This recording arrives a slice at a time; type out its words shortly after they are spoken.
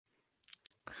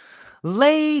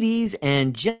Ladies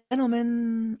and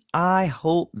gentlemen, I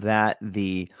hope that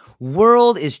the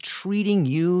world is treating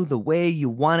you the way you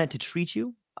want it to treat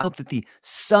you. I hope that the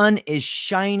sun is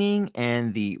shining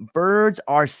and the birds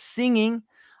are singing.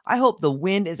 I hope the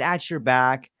wind is at your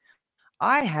back.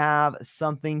 I have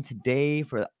something today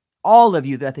for all of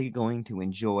you that I think you're going to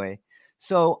enjoy.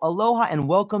 So, aloha and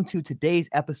welcome to today's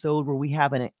episode where we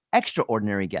have an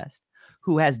extraordinary guest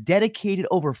who has dedicated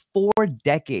over 4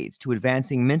 decades to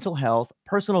advancing mental health,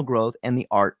 personal growth, and the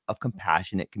art of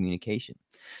compassionate communication.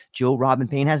 Jill Robin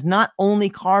Payne has not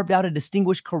only carved out a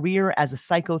distinguished career as a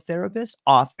psychotherapist,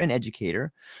 author, and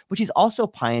educator, but she's also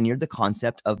pioneered the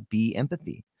concept of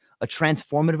Bempathy, a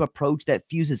transformative approach that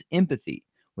fuses empathy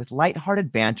with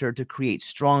lighthearted banter to create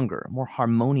stronger, more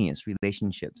harmonious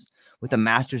relationships. With a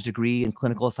master's degree in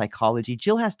clinical psychology,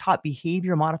 Jill has taught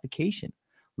behavior modification,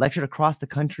 lectured across the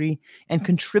country, and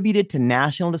contributed to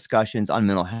national discussions on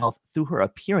mental health through her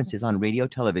appearances on radio,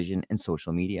 television, and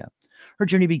social media. Her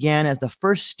journey began as the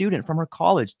first student from her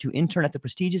college to intern at the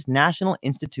prestigious National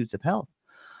Institutes of Health,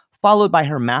 followed by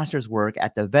her master's work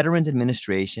at the Veterans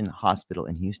Administration Hospital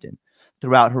in Houston.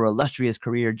 Throughout her illustrious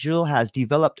career, Jill has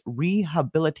developed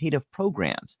rehabilitative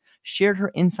programs, shared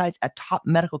her insights at top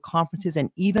medical conferences,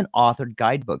 and even authored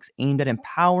guidebooks aimed at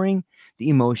empowering the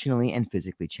emotionally and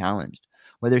physically challenged.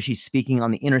 Whether she's speaking on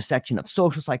the intersection of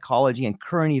social psychology and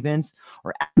current events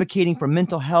or advocating for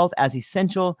mental health as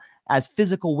essential as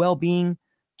physical well-being,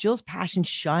 Jill's passion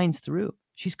shines through.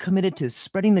 She's committed to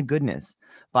spreading the goodness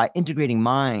by integrating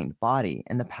mind, body,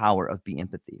 and the power of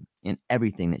Bempathy in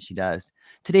everything that she does.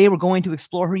 Today, we're going to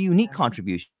explore her unique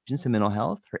contributions to mental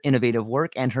health, her innovative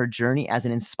work, and her journey as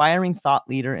an inspiring thought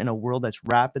leader in a world that's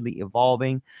rapidly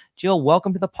evolving. Jill,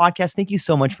 welcome to the podcast. Thank you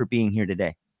so much for being here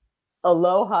today.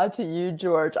 Aloha to you,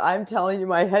 George. I'm telling you,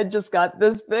 my head just got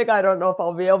this big. I don't know if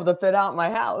I'll be able to fit out my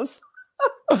house.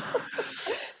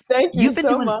 Thank you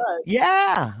so much.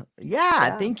 Yeah.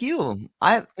 Thank you.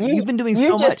 You've been doing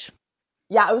so much.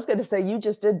 Yeah, I was going to say you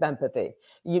just did Bempathy.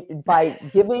 By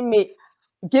giving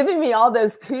me all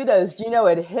those kudos. You know,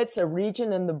 it hits a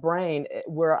region in the brain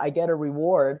where I get a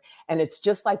reward, and it's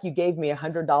just like you gave me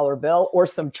 $100 bill or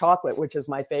some chocolate, which is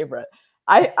my favorite.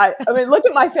 I mean, look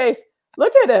at my face.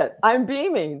 Look at it. I'm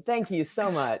beaming. Thank you so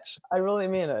much. I really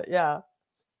mean it. Yeah.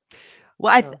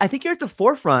 Well, I think you're at the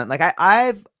forefront. Like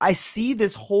I see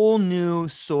this whole new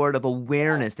sort of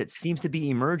awareness that seems to be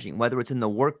emerging, whether it's in the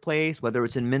workplace, whether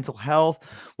it's in mental health,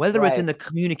 whether it's in the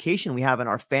communication we have in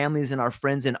our families and our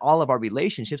friends and all of our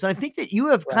relationships. And I think that you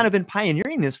have kind of been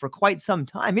pioneering this for quite some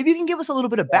time. Maybe you can give us a little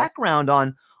bit of background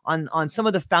on some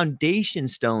of the foundation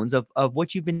stones of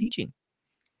what you've been teaching.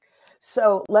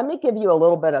 So let me give you a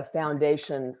little bit of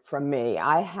foundation from me.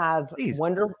 I have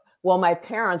my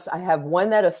parents, I have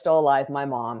one that is still alive, my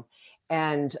mom,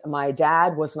 and my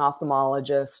dad was an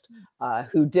ophthalmologist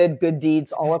who did good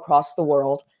deeds all across the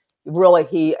world. Really,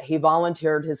 he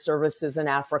volunteered his services in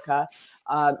Africa.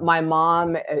 My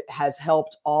mom has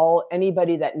helped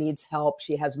anybody that needs help.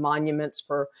 She has monuments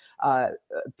for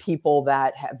people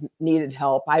that have needed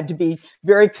help. I have to be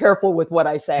very careful with what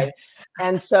I say.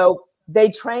 And so they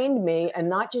trained me, and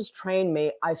not just trained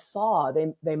me, I saw,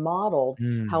 they modeled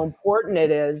how important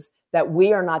it is that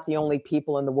we are not the only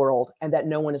people in the world and that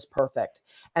no one is perfect.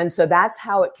 And so that's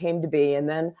how it came to be. And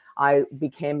then I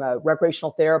became a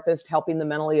recreational therapist helping the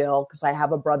mentally ill because I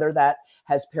have a brother that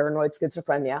has paranoid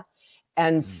schizophrenia.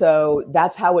 And so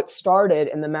that's how it started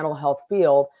in the mental health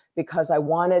field, because I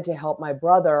wanted to help my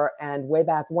brother. And way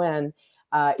back when,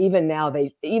 even now,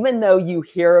 even though you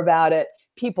hear about it,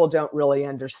 people don't really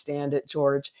understand it,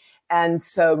 George. And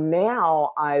so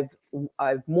now I've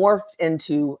morphed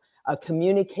into a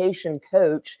communication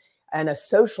coach and a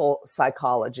social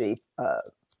psychology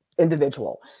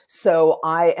individual. So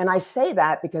I say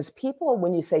that because people,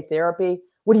 when you say therapy,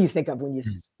 what do you think of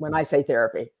when I say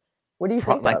therapy? What do you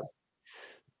think of?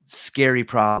 Scary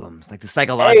problems, like the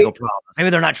psychological problems. Maybe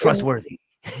they're not trustworthy.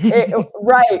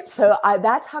 Right. So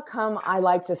that's how come I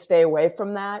like to stay away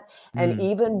from that. And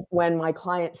even when my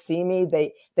clients see me,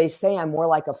 they say I'm more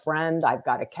like a friend. I've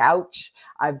got a couch.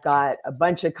 I've got a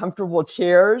bunch of comfortable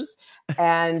chairs,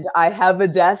 and I have a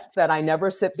desk that I never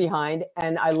sit behind,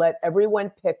 and I let everyone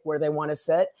pick where they want to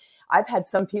sit. I've had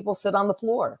some people sit on the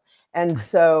floor. And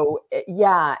so,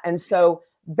 yeah. And so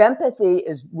Bempathy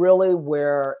is really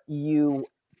where you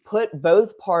put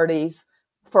both parties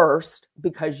first,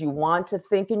 because you want to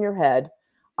think in your head,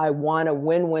 I want a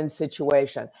win-win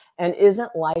situation. And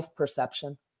isn't life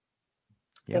perception?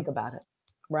 Think about it,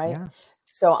 right? Yeah.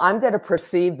 So I'm going to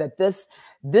perceive that this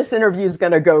interview is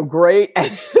going to go great,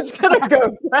 and it's going to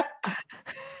go great.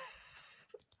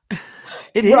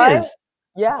 It is.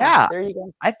 Yeah, Yeah, there you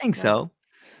go. I think Yeah, so.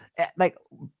 Like,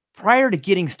 prior to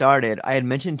getting started, I had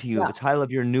mentioned to you yeah, the title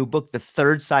of your new book, The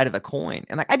Third Side of the Coin,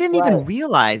 and, like, I didn't right, even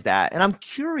realize that, and I'm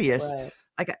curious, right,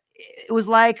 like, it was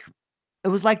like it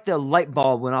was like the light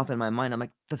bulb went off in my mind. I'm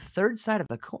like, "The third side of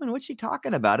the coin? What's she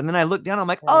talking about?" And then I looked down, I'm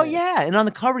like, "Oh, right. yeah," and on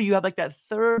the cover, you have, like, that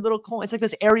third little coin. It's like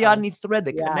this So, Ariadne thread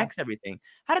that yeah, connects everything.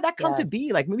 How did that come to yes.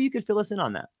 be? Like, maybe you could fill us in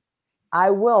on that.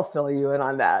 I will fill you in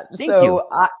on that. Thank you.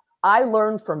 So I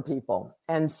learned from people.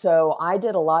 And so I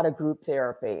did a lot of group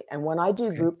therapy. And when I do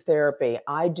Okay. group therapy,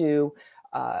 I do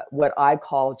what I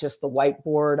call just the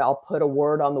whiteboard. I'll put a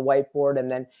word on the whiteboard,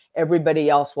 and then everybody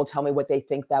else will tell me what they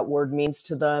think that word means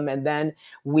to them. And then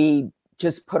we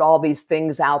just put all these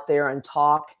things out there and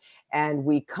talk, and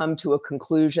we come to a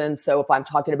conclusion. So if I'm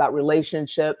talking about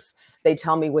relationships, they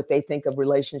tell me what they think of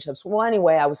relationships. Well,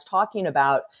 anyway, I was talking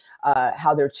about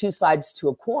how there are two sides to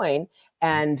a coin.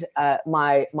 And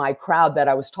my crowd that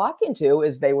I was talking to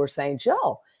is they were saying,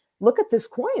 Jill, look at this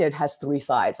coin. It has three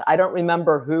sides. I don't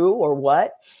remember who or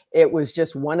what. It was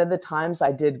just one of the times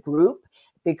I did group,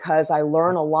 because I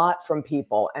learn a lot from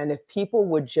people. And if people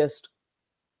would just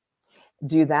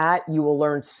do that, you will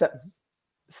learn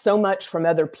so much from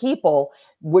other people,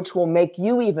 which will make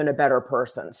you even a better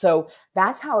person. So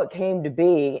that's how it came to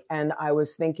be. And I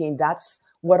was thinking, that's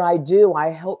what I do.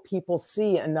 I help people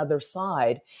see another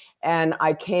side. And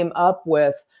I came up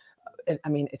with, I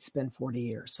mean, it's been 40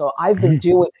 years. So I've been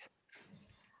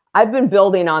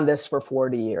building on this for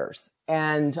 40 years.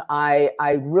 And it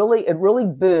really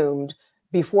boomed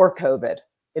before COVID.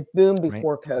 It boomed Right.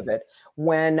 before COVID,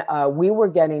 when we were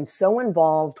getting so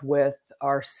involved with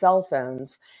our cell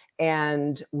phones,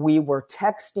 and we were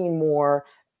texting more.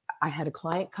 I had a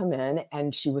client come in,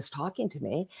 and she was talking to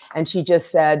me, and she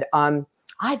just said,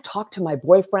 I talked to my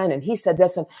boyfriend and he said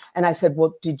this. And I said,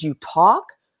 well, did you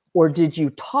talk or did you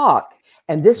talk?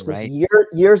 And this was Right.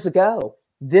 years ago.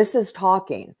 This is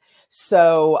talking.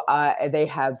 So they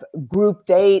have group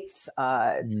dates,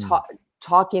 Mm.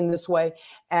 talking this way,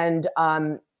 and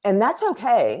that's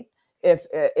okay.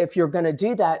 If you're going to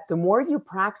do that, the more you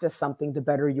practice something, the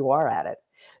better you are at it.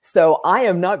 So I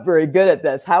am not very good at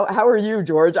this. How are you,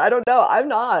 George? I don't know. I'm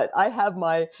not. I have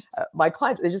my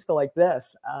clients. They just go like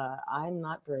this. I'm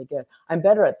not very good. I'm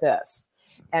better at this.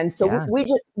 And so Yeah.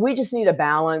 we just need a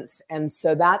balance. And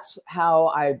so that's how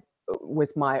I,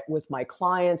 with my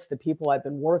clients, the people I've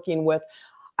been working with,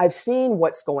 I've seen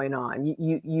what's going on.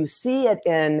 You see it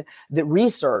in the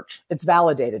research. It's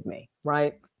validated me,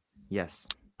 right? Yes.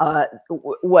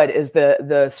 What is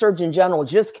the Surgeon General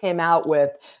just came out with,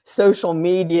 social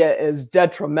media is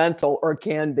detrimental or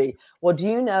can be. Well, do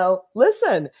you know,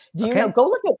 listen, do you know, Okay.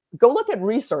 go look at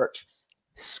research.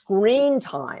 Screen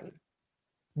time,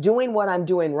 doing what I'm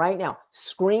doing right now,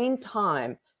 screen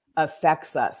time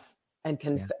affects us and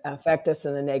can Yeah. affect us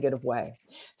in a negative way.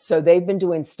 So they've been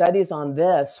doing studies on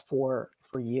this for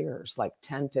years, like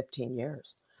 10, 15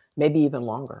 years, maybe even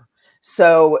longer.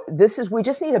 So we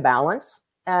just need a balance.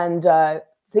 And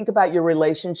think about your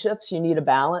relationships. You need a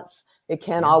balance. It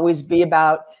can't Yeah. always be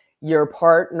about your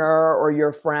partner or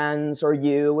your friends or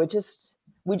you. We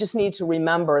just need to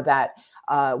remember that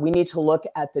we need to look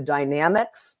at the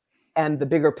dynamics and the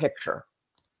bigger picture.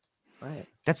 Right.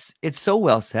 It's so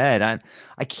well said.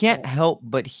 I can't Right. help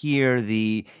but hear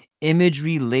the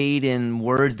imagery laden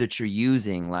words that you're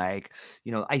using, like,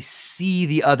 I see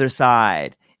the other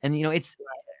side. And,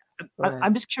 Right.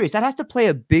 I'm just curious, that has to play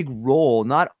a big role,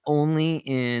 not only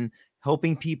in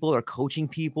helping people or coaching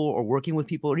people or working with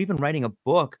people or even writing a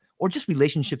book or just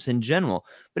relationships in general.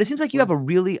 But it seems like you Right. have a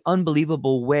really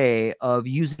unbelievable way of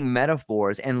using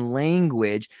metaphors and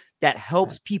language that Right.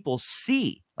 helps people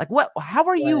see. Like, Right.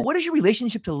 what is your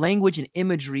relationship to language and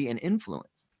imagery and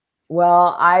influence?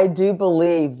 Well, I do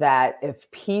believe that if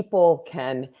people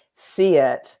can see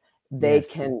it, they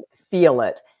Yes. can feel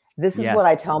it. This is what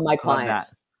I Yes. tell my I love that.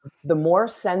 clients. The more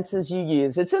senses you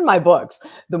use, it's in my books.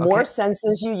 The more Okay.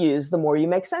 senses you use, the more you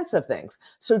make sense of things.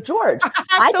 So, George, That's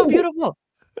I so can be beautiful.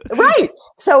 right.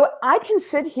 So I can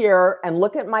sit here and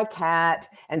look at my cat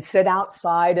and sit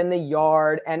outside in the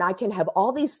yard, and I can have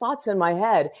all these thoughts in my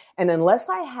head. And unless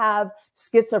I have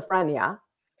schizophrenia,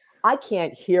 I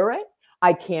can't hear it.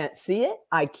 I can't see it.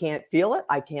 I can't feel it.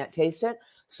 I can't taste it.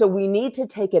 So we need to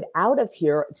take it out of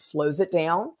here. It slows it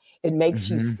down. It makes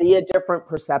you Mhm. see a different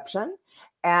perception.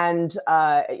 And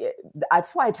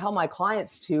that's why I tell my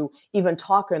clients to even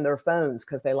talk in their phones,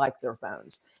 because they like their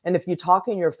phones. And if you talk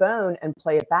in your phone and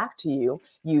play it back to you,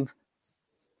 you've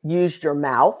used your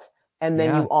mouth, and then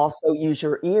Yeah. you also use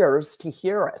your ears to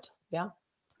hear it. Yeah.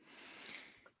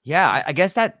 Yeah, Yeah. I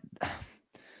guess that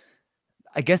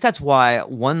I guess that's why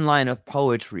one line of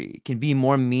poetry can be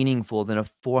more meaningful than a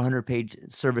 400-page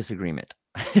service agreement,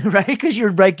 right? Because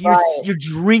you're like Right, you're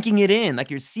drinking it in, like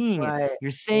you're seeing it, right,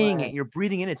 you're saying right, it, you're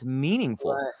breathing in. It's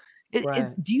meaningful. right,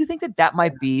 right. Do you think that that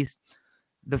might be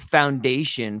the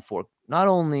foundation for not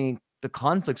only the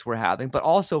conflicts we're having, but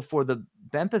also for the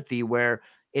Bempathy, where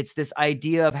it's this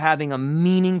idea of having a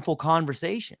meaningful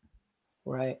conversation?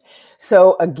 Right.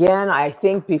 So again, I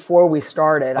think before we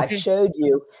started, I Okay. showed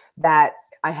you that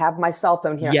I have my cell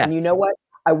phone here. And you Yes. know what?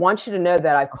 I want you to know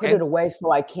that I put Okay. it away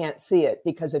so I can't see it,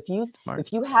 because Smart.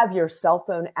 if you have your cell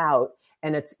phone out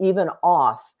and it's even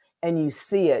off and you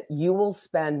see it, you will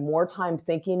spend more time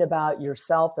thinking about your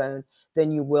cell phone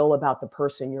than you will about the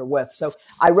person you're with. So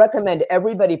I recommend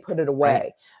everybody put it Right.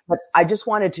 away. But I just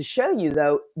wanted to show you,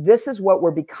 though, this is what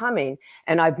we're becoming.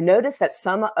 And I've noticed that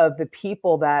some of the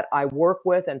people that I work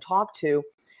with and talk to,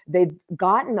 they've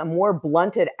gotten a more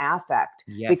blunted affect,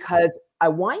 Yes. because I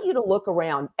want you to look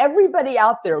around. Everybody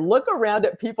out there, look around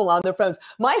at people on their phones.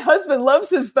 My husband loves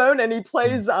his phone and he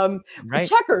plays Right.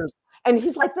 checkers, and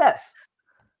he's like this.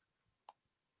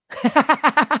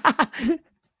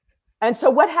 And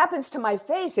so what happens to my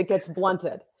face? It gets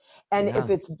blunted. And Yeah. if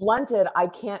it's blunted, I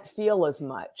can't feel as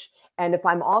much. And if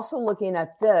I'm also looking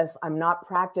at this, I'm not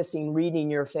practicing reading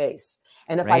your face.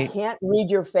 And if I Right. can't read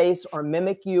your face or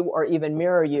mimic you or even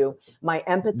mirror you, my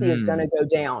empathy is going to go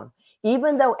down.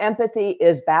 Even though empathy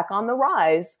is back on the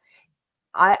rise,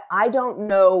 I don't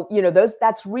know,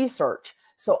 that's research.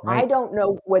 So I Right. don't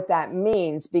know what that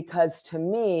means, because to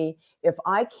me, if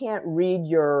I can't read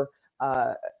your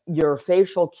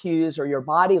facial cues or your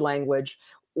body language,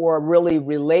 or really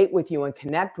relate with you and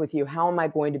connect with you, how am I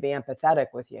going to be empathetic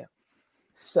with you?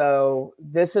 So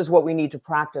this is what we need to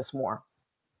practice more.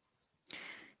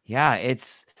 Yeah.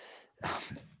 It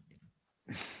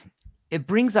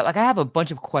brings up, like, I have a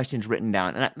bunch of questions written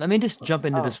down, and let me just jump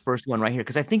into this Oh, first one right here,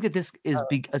 because I think that this is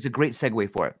oh, as a great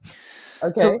segue for it.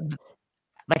 So, okay.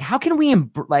 like, how can we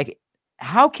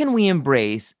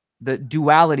embrace the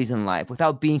dualities in life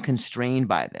without being constrained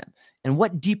by them? And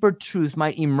what deeper truths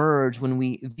might emerge when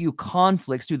we view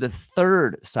conflicts through the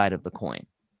third side of the coin?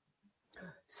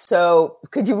 So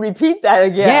could you repeat that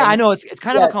Yeah, I again? know it's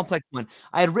kind of a Yeah. complex one.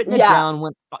 I had written it Yeah. down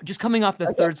when just coming off the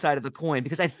Okay. third side of the coin,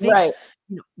 because I think, Right.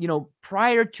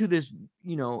 prior to this,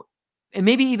 and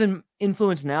maybe even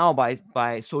influenced now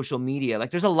by social media,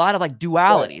 like there's a lot of like Right.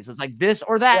 dualities. It's like this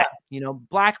or Yeah. that,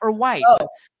 black or white. Oh, But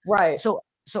right. so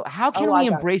how can Oh, we I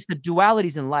got it. embrace the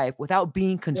dualities in life without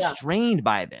being Yeah. constrained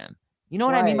by them? You know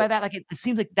what I mean by Right. that? Like it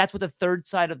seems like that's what the third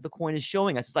side of the coin is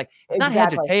showing us. It's like it's not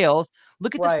heads or Exactly. tails.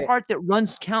 Look at this Right. part that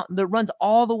runs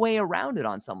all the way around it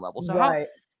on some level. So how Right.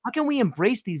 how can we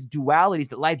embrace these dualities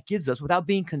that life gives us without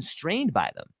being constrained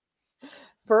by them?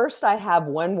 First, I have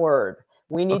one word.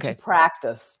 We need to Okay.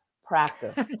 practice,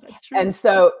 practice. That's And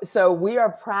true. so we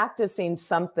are practicing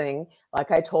something,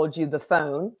 like I told you, the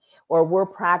phone, or we're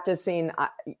practicing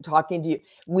talking to you.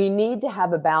 We need to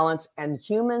have a balance, and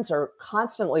humans are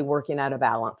constantly working at a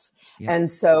balance. Yep. And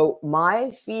so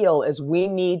my feel is we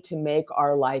need to make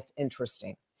our life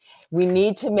interesting. We Okay.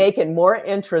 need to make it more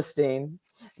interesting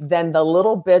than the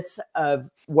little bits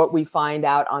of what we find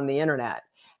out on the internet.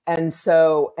 And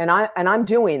so, I'm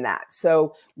doing that.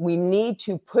 So we need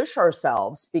to push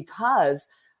ourselves, because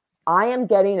I am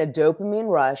getting a dopamine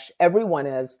rush. Everyone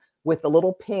is, with the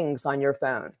little pings on your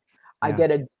phone. I Yeah.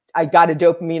 get a I got a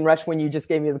dopamine rush when you just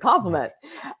gave me the compliment.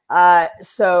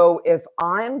 So if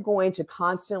I'm going to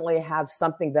constantly have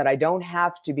something that I don't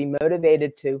have to be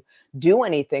motivated to do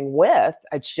anything with,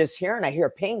 it's just here and I hear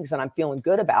pings and I'm feeling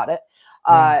good about it.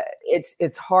 Yeah.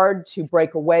 It's hard to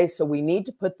break away. So we need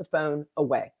to put the phone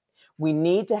away. We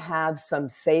need to have some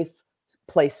safe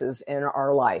places in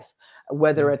our life,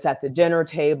 whether Yeah. it's at the dinner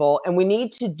table, and we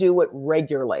need to do it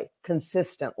regularly,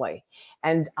 consistently.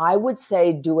 And I would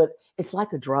say do it, it's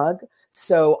like a drug.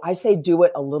 So I say do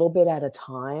it a little bit at a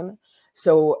time.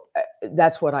 So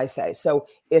that's what I say. So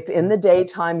if in Yeah. the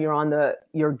daytime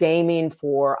you're gaming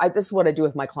for, this is what I do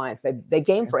with my clients. They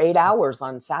game Okay. for 8 hours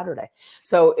on Saturday.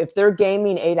 So if they're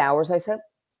gaming 8 hours, I said,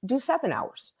 do 7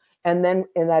 hours. And then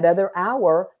in that other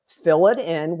hour, fill it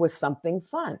in with something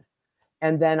fun.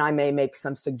 And then I may make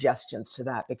some suggestions to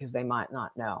that, because they might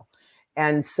not know.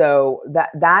 And so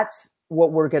that's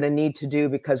what we're going to need to do,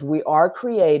 because we are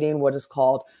creating what is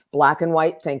called black and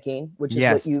white thinking, which is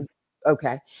what Yes. you,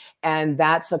 okay. And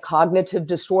that's a cognitive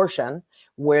distortion,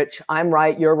 which I'm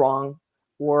right, you're wrong,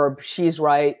 or she's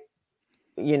right,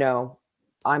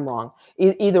 I'm wrong.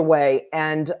 Either way.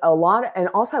 And and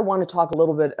also I want to talk a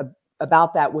little bit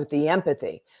about that with the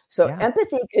empathy. So Yeah.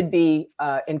 empathy could be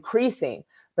increasing,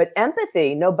 But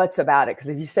empathy, no buts about it. Because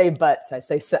if you say butts,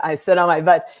 I sit on my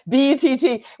butt.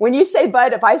 B-U-T-T. When you say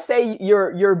butt, if I say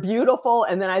you're beautiful,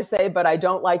 and then I say, but I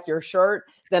don't like your shirt,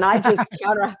 then I just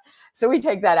counter. So we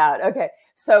take that out. Okay.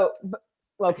 So,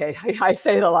 okay, I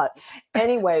say it a lot.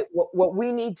 Anyway, what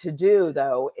we need to do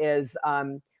though is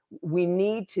we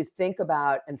need to think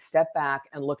about and step back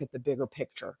and look at the bigger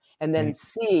picture, and then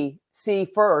see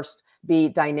first, be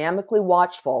dynamically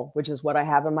watchful, which is what I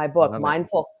have in my book.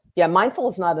 Mindful. Yeah, mindful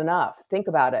is not enough. Think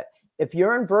about it. If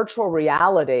you're in virtual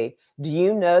reality, do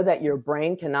you know that your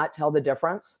brain cannot tell the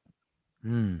difference? I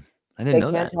didn't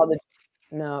know that.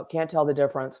 Can't tell the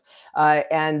difference.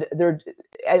 And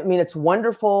it's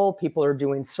wonderful. People are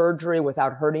doing surgery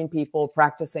without hurting people,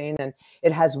 practicing, and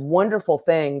it has wonderful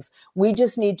things. We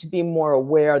just need to be more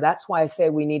aware. That's why I say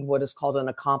we need what is called an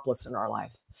accomplice in our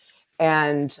life.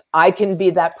 And I can be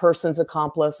that person's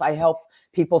accomplice. I help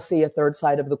people see a third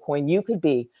side of the coin.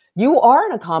 You are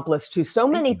an accomplice to so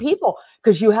many people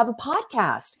because you have a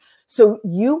podcast. So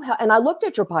and I looked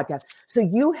at your podcast. So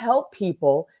you help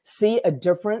people see a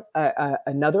different,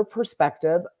 another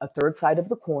perspective, a third side of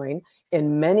the coin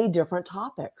in many different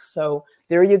topics. So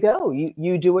there you go.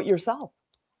 You do it yourself.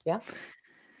 Yeah.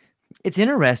 It's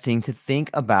interesting to think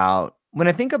about when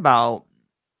I think about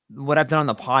what I've done on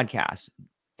the podcast,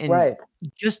 and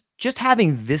just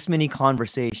having this many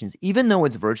conversations, even though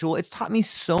it's virtual, it's taught me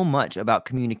so much about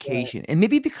communication. And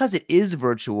maybe because it is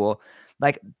virtual,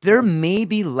 like there may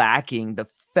be lacking the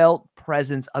felt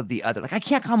presence of the other. Like I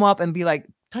can't come up and be like,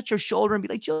 touch your shoulder and be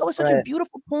like, Jill, that was such a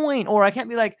beautiful point. Or I can't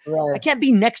be like, I can't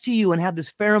be next to you and have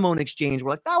this pheromone exchange. We're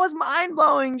like, that was mind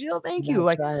blowing, Jill. Thank you.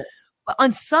 But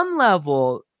on some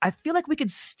level, I feel like we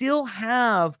could still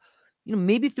have,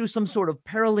 maybe through some sort of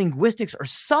paralinguistics or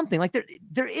something, like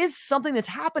there is something that's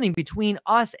happening between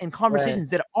us and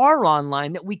conversations that are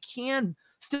online that we can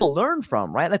still learn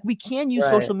from, right? Like we can use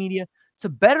social media to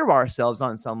better ourselves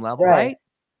on some level, right?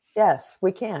 Yes,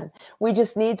 we can. We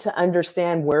just need to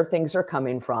understand where things are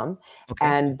coming from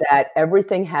and that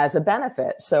everything has a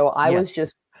benefit. So I was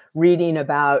just reading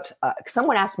about,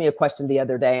 someone asked me a question the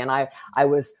other day, and I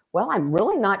was, I'm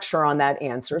really not sure on that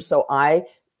answer. So I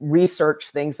research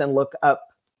things and look up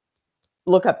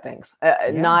things,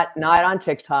 not on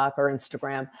TikTok or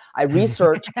Instagram. I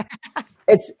research.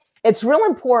 It's real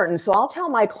important. So I'll tell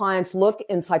my clients, look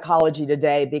in Psychology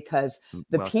Today, because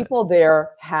the people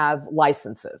there have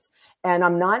licenses. And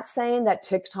I'm not saying that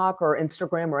TikTok or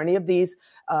Instagram or any of these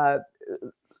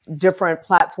different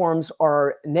platforms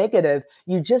are negative.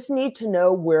 You just need to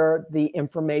know where the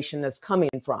information is coming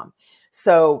from.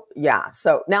 So,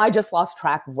 So now I just lost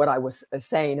track of what I was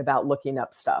saying about looking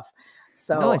up stuff.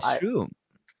 So no, it's true.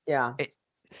 Yeah.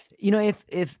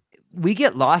 If we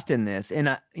get lost in this,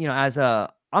 and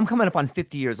I'm coming up on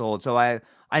 50 years old, so I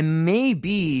may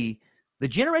be, the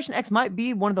Generation X might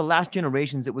be one of the last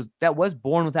generations that was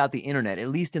born without the internet, at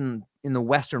least in the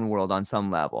Western world on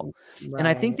some level. And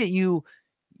I think that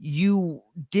you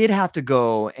did have to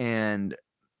go, and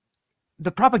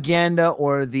the propaganda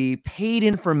or the paid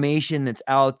information that's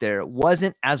out there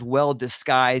wasn't as well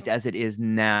disguised as it is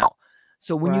now.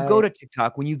 So when you go to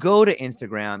TikTok, when you go to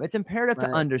Instagram, it's imperative to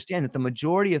understand that the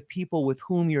majority of people with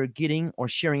whom you're getting or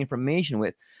sharing information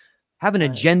with have an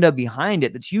agenda behind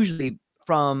it. That's usually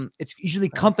it's usually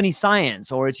company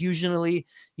science, or it's usually,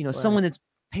 someone that's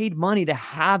paid money to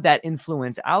have that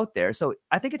influence out there. So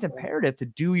I think it's imperative to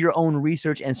do your own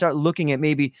research and start looking at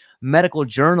maybe medical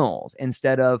journals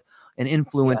instead of an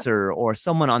influencer or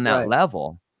someone on that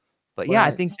level. But I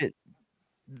think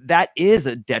that is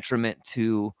a detriment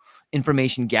to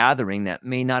information gathering that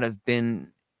may not have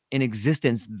been in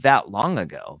existence that long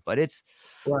ago. But it's,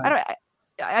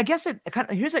 I guess it kind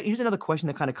of, here's another question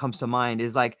that kind of comes to mind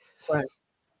is like,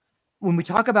 when we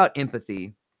talk about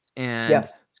empathy and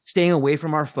staying away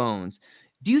from our phones,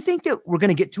 do you think that we're going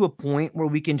to get to a point where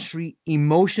we can treat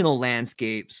emotional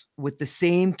landscapes with the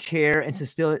same care and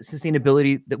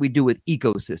sustainability that we do with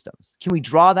ecosystems? Can we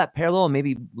draw that parallel and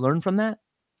maybe learn from that?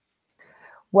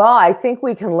 Well, I think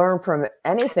we can learn from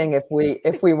anything if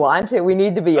we want to. We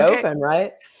need to be open,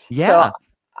 right? Yeah. So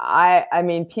I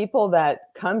mean, people that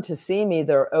come to see me,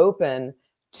 they're open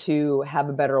to have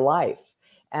a better life.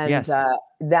 And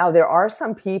now there are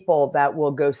some people that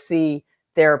will go see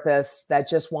therapists that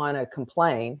just want to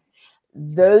complain.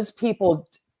 Those people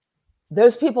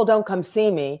don't come see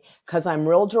me because I'm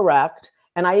real direct.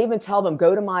 And I even tell them,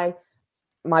 go to my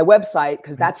website,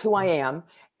 because that's who I am.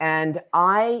 And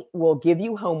I will give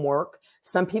you homework.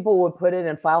 Some people would put it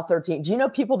in file 13. Do you know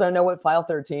people don't know what file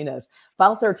 13 is?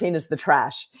 File 13 is the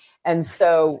trash. And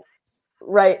so,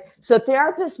 so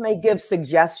therapists may give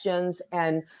suggestions,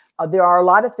 and There are a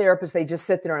lot of therapists, they just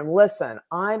sit there and listen.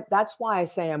 That's why I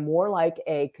say I'm more like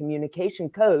a communication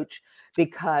coach,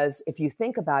 because if you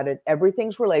think about it,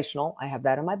 everything's relational. I have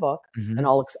that in my book, and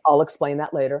I'll explain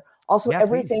that later. Also,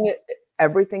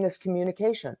 everything is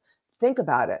communication. Think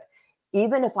about it.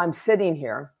 Even if I'm sitting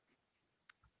here,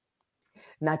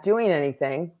 not doing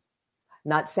anything,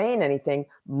 not saying anything,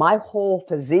 my whole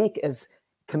physique is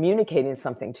communicating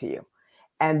something to you.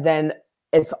 And then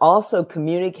it's also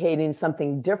communicating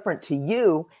something different to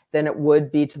you than it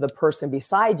would be to the person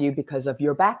beside you because of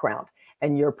your background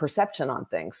and your perception on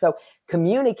things. So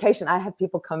communication, I have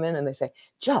people come in and they say,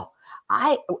 Jill,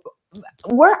 I'm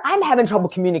having trouble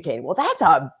communicating. Well, that's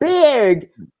a big,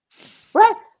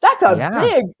 right? That's a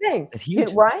big thing. It's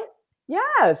huge. Right?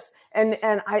 Yes. And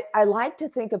I like to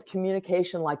think of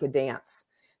communication like a dance.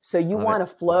 So you want to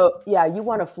flow. Yeah. You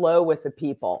want to flow with the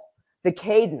people. The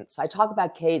cadence. I talk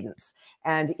about cadence.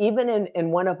 And even in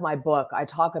one of my book, I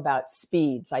talk about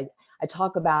speeds. I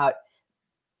talk about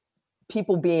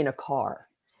people being a car.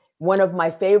 One of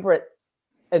my favorite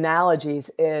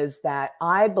analogies is that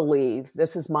I believe,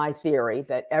 this is my theory,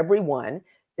 that everyone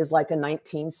is like a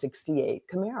 1968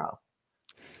 Camaro.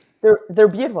 They're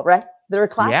beautiful, right? They're a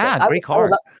classic. Yeah, great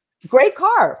car. Great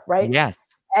car, right? Yes.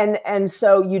 And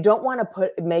so you don't want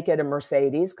to make it a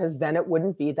Mercedes, because then it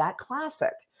wouldn't be that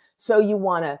classic. So you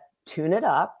want to tune it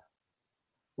up,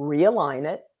 realign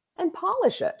it, and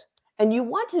polish it. And you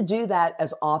want to do that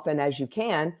as often as you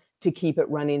can to keep it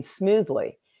running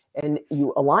smoothly. And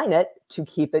you align it to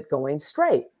keep it going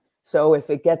straight. So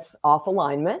if it gets off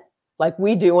alignment, like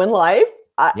we do in life,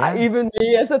 even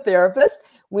me as a therapist,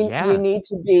 we need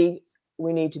to be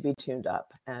tuned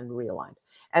up and realigned.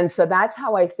 And so that's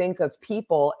how I think of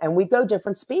people. And we go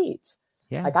different speeds.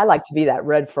 Yeah. Like I like to be that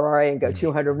red Ferrari and go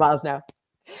 200 miles an hour.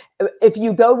 If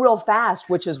you go real fast,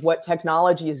 which is what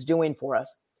technology is doing for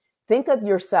us, think of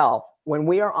yourself when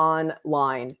we are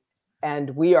online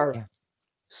and we are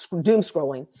doom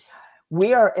scrolling.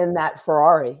 We are in that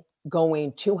Ferrari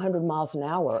going 200 miles an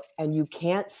hour, and you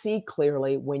can't see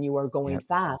clearly when you are going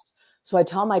fast. So I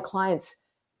tell my clients,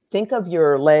 think of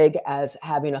your leg as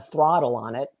having a throttle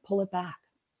on it, pull it back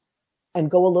and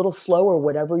go a little slower,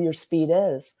 whatever your speed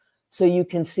is, so you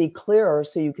can see clearer,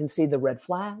 so you can see the red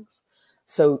flags.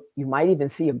 So you might even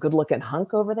see a good looking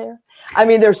hunk over there. I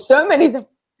mean, there's so many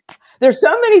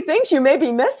things you may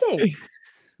be missing,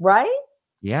 right?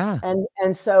 Yeah.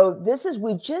 And so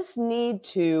we just need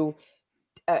to,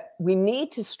 we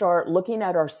need to start looking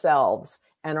at ourselves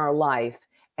and our life.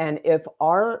 And if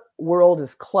our world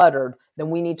is cluttered,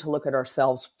 then we need to look at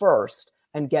ourselves first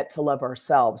and get to love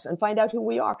ourselves and find out who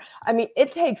we are. I mean,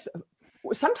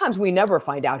 sometimes we never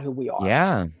find out who we are.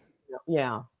 Yeah.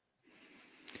 Yeah.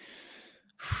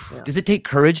 Does it take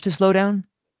courage to slow down?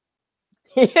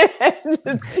 Can I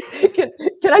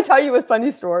tell you a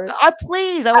funny story?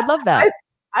 Please, I would love that.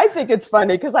 I think it's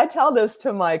funny because I tell this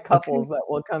to my couples that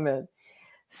will come in.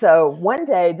 So one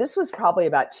day, this was probably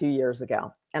about 2 years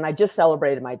ago, and I just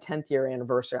celebrated my 10th year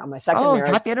anniversary on my second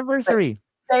marriage. Happy anniversary.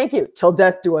 Thank you. Till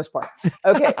death do us part.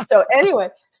 Okay. So anyway,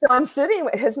 I'm sitting,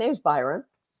 his name's Byron,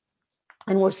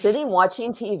 and we're sitting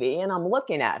watching TV, and I'm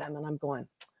looking at him and I'm going,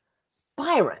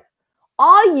 Byron,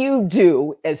 all you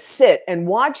do is sit and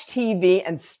watch TV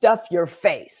and stuff your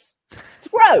face. It's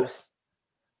gross.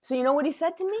 So you know what he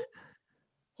said to me?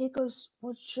 He goes,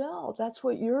 well, Jill, that's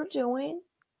what you're doing.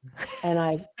 And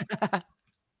I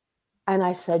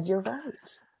said, you're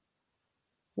right.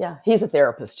 Yeah. He's a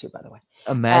therapist too, by the way.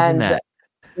 Imagine that.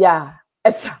 Yeah.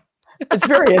 It's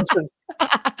very interesting.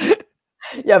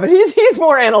 Yeah, but he's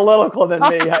more analytical than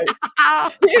me.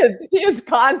 He is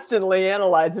constantly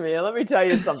analyzing me. And let me tell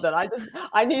you something. I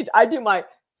do my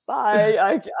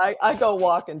bye. I go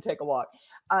walk and take a walk.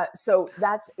 So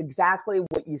that's exactly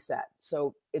what you said.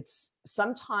 So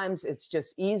sometimes it's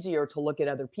just easier to look at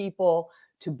other people,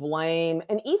 to blame,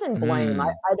 and even blame.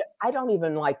 I don't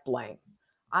even like blame.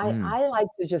 I like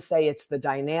to just say it's the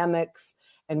dynamics,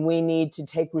 and we need to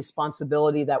take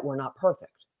responsibility that we're not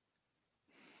perfect.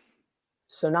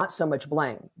 So not so much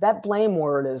blame. That blame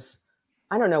word is,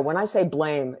 I don't know. When I say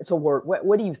blame, it's a word.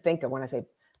 What do you think of when I say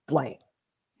blame?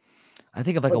 I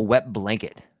think of like a wet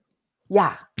blanket.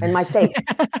 Yeah, and my face.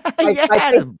 my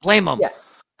face. Just blame them. Yeah,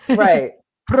 right.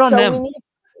 Put it on them.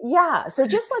 So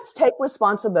just let's take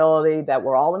responsibility that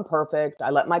we're all imperfect.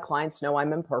 I let my clients know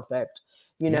I'm imperfect,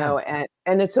 you know, and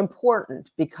it's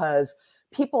important because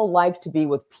people like to be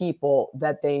with people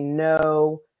that they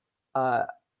know aren't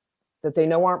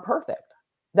perfect.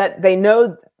 That they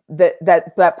know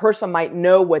that person might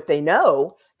know what they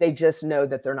know. They just know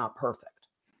that they're not perfect.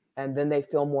 And then they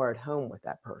feel more at home with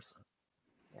that person.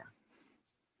 Yeah.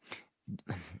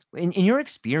 in your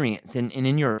experience and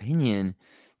in your opinion,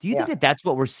 do you think Yeah. that that's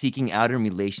what we're seeking out in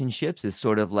relationships is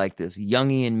sort of like this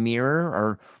Jungian mirror?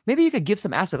 Or maybe you could give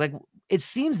some aspect. Like, it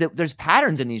seems that there's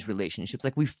patterns in these relationships.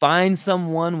 Like, we find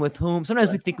someone with whom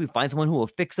sometimes we think we find someone who will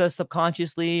fix us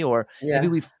subconsciously, or maybe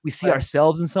Yeah. we see Right.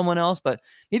 ourselves in someone else. But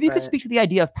maybe you could Right. speak to the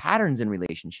idea of patterns in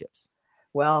relationships.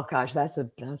 Well, gosh, that's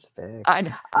big. I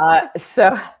know.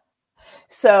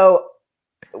 So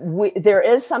there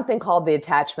is something called the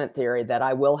attachment theory that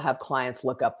I will have clients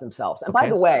look up themselves. And by Okay.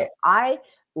 the way, I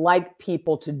like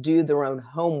people to do their own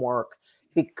homework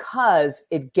because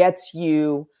it gets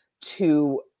you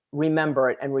to remember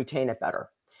it and retain it better.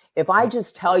 If I Yep.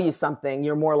 just tell you something,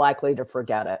 you're more likely to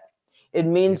forget it. It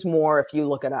Yep. means more if you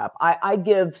look it up. I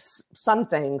give some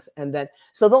things and then,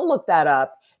 so they'll look that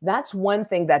up. That's one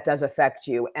thing that does affect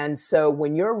you. And so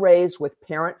when you're raised with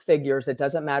parent figures, it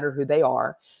doesn't matter who they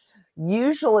are.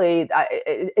 Usually,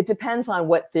 it depends on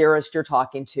what theorist you're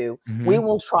talking to. We Hmm.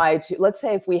 will try to, let's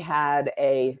say if we had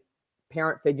a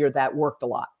parent figure that worked a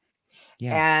lot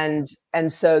Yeah.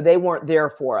 and so they weren't there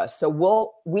for us.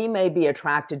 So we may be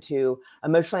attracted to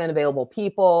emotionally unavailable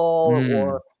people Mm.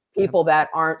 or people that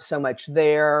aren't so much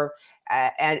there,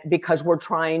 and because we're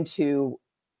trying to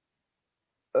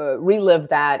relive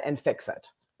that and fix it.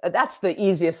 That's the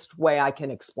easiest way I can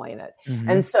explain it. Hmm.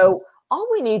 And so all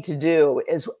we need to do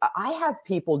is, I have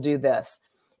people do this,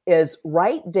 is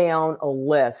write down a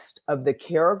list of the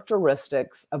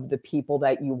characteristics of the people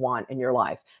that you want in your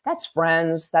life. That's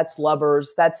friends, that's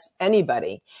lovers, that's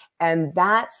anybody. And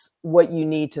that's what you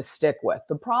need to stick with.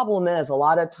 The problem is a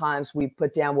lot of times we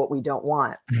put down what we don't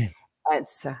want.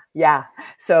 It's yeah.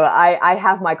 So I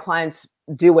have my clients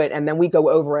do it and then we go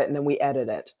over it and then we edit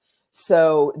it.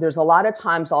 So there's a lot of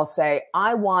times I'll say,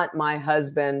 I want my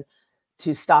husband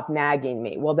to stop nagging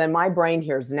me. Well, then my brain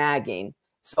hears nagging.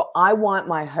 So I want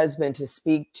my husband to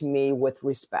speak to me with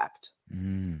respect.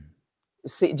 Mm.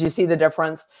 See, do you see the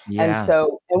difference? And Yeah.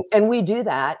 so, and we do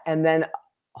that. And then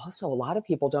also a lot of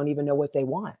people don't even know what they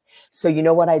want. So you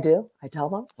know what I do? I tell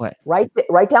them, What?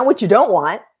 write down what you don't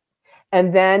want.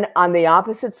 And then on the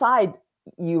opposite side,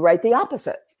 you write the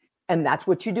opposite. And that's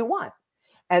what you do want.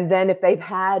 And then if they've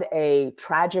had a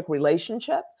tragic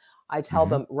relationship, I tell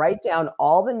Hmm. them, write down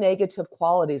all the negative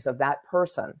qualities of that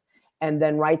person and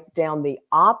then write down the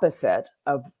opposite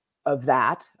of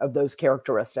those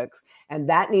characteristics. And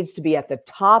that needs to be at the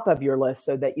top of your list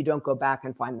so that you don't go back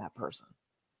and find that person.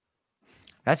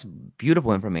 That's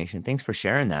beautiful information. Thanks for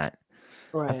sharing that.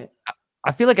 I, f- Right.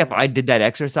 I feel like if Right. I did that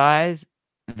exercise,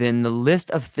 then the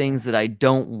list of things that I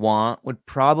don't want would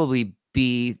probably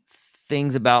be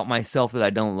things about myself that I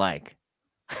don't like.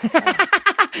 Yeah.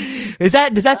 Does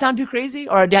that sound too crazy?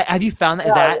 Or have you found that?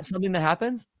 Is No, that something that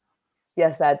happens?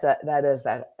 yes, that is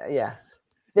that. Yes.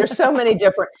 There's so many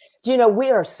different, do you know, we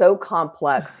are so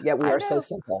complex, yet we I are so know.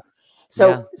 simple.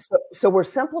 Yeah. So we're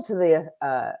simple to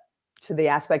the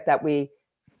aspect that we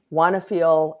want to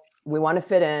feel, we want to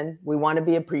fit in, we want to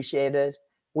be appreciated,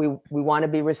 we want to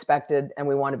be respected, and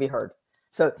we want to be heard.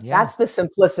 So Yeah. that's the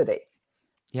simplicity.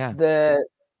 Yeah.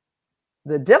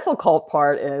 The difficult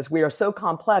part is we are so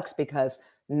complex because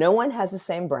no one has the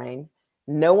same brain,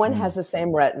 no one Mm. has the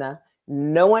same retina,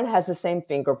 no one has the same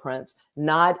fingerprints,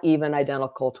 not even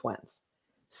identical twins.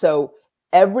 So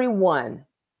everyone,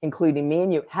 including me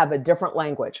and you, have a different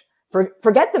language.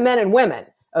 Forget the men and women.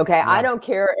 Okay. I Yeah. don't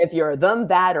care if you're them,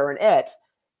 that, or an it.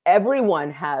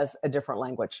 Everyone has a different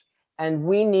language. And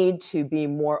we need to be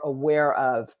more aware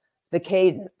of the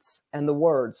cadence and the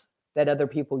words that other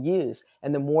people use.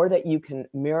 And the more that you can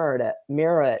mirror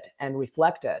it and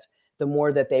reflect it, the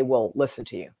more that they will listen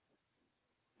to you.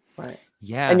 Right. And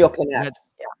Yeah. you'll connect.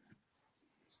 That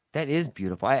that is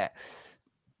beautiful. I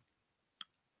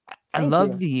Thank love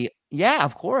you. the yeah,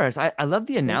 of course. I love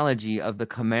the Mhm. analogy of the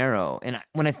Camaro. And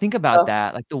when I think about Oh,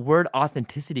 that, like the word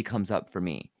authenticity comes up for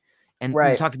me. And you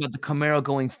right. talked about the Camaro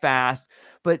going fast,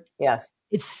 but Yes.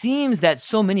 it seems that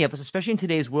so many of us, especially in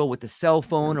today's world with the cell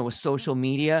phone or with social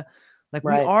media, like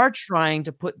we Right. are trying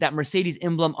to put that Mercedes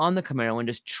emblem on the Camaro and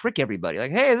just trick everybody.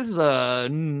 Like, hey, this is a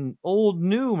old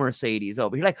new Mercedes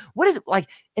over here. Like, what is it like?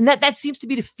 And that seems to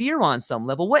be the fear on some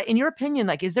level. What, in your opinion,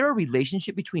 like, is there a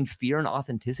relationship between fear and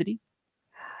authenticity?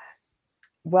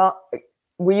 Well,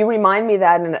 will you remind me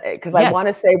that? Because I Yes. want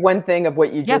to say one thing of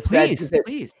what you Yeah, just said, because please, it's,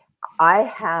 please. I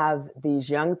have these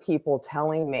young people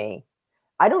telling me,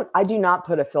 I do not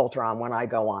put a filter on when I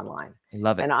go online. I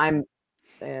love it. And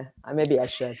maybe I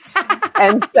should.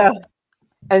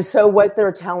 And so what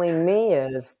they're telling me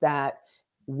is that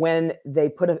when they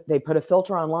put a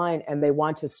filter online and they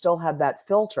want to still have that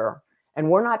filter,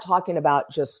 and we're not talking about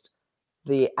just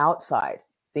the outside,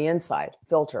 the inside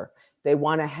filter. They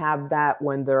want to have that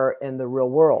when they're in the real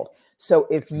world. So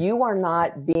if you are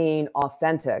not being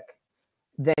authentic,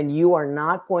 then you are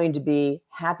not going to be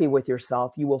happy with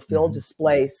yourself. You will feel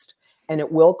displaced, and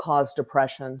it will cause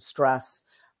depression, stress,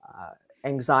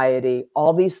 anxiety,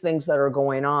 all these things that are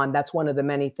going on. That's one of the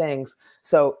many things.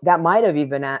 So that might have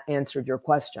even answered your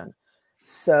question.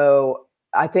 So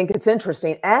I think it's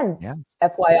interesting. And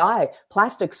FYI,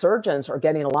 plastic surgeons are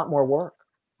getting a lot more work,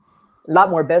 a lot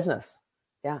more business.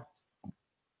 Yeah.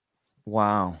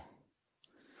 Wow.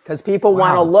 Because people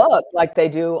want to look like they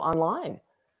do online.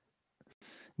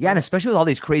 Yeah, and especially with all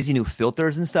these crazy new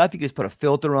filters and stuff, you can just put a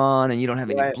filter on and you don't have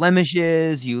any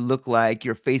blemishes. You look like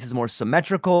your face is more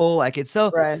symmetrical. Like it's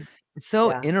so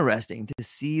interesting to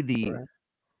see the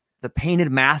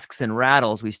painted masks and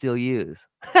rattles we still use.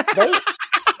 They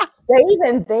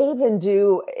even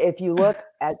do, if you look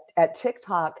at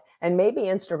TikTok and maybe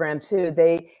Instagram too,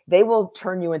 they will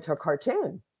turn you into a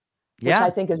cartoon, which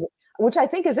I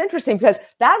think is interesting, because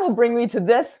that will bring me to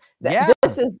this.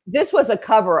 This was a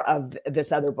cover of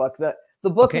this other book. The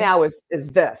book now is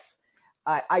this.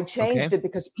 I changed it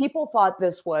because people thought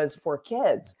this was for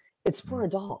kids. It's for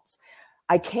adults.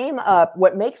 I came up,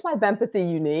 what makes my Bempathy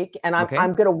unique, and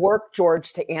I'm going to work,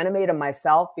 George, to animate them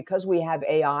myself, because we have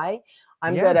AI.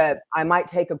 I might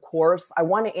take a course. I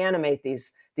want to animate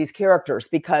these characters,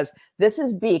 because this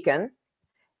is Beacon,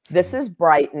 this is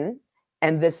Brighton,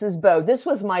 and this is Bo. This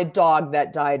was my dog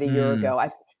that died a year ago.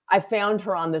 I found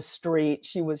her on the street.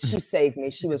 She saved me.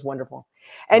 She was wonderful.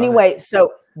 Anyway,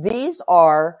 so these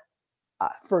are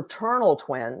fraternal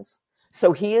twins.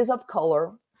 So he is of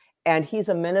color and he's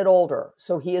a minute older.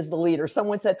 So he is the leader.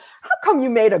 Someone said, how come you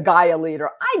made a guy a leader?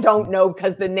 I don't know,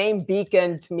 because the name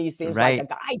Beacon to me seems like a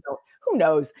guy. Who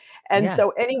knows? And so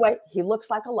anyway, he looks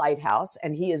like a lighthouse,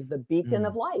 and he is the beacon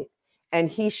of light. And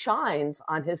he shines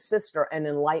on his sister and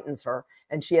enlightens her.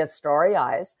 And she has starry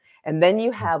eyes. And then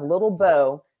you have little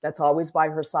Bo that's always by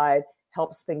her side,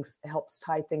 helps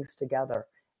tie things together,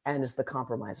 and is the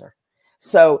compromiser.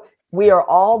 So we are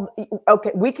all,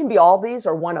 we can be all these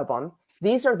or one of them.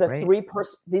 These are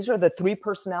the three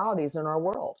personalities in our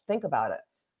world. Think about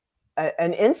it.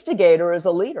 An instigator is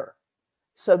a leader.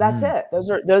 So that's it. Those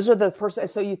are the person.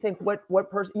 So you think what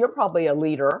person? You're probably a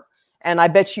leader, and I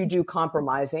bet you do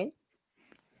compromising,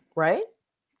 right?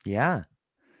 Yeah.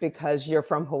 Because you're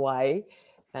from Hawaii,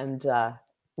 and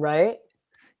right?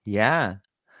 Yeah.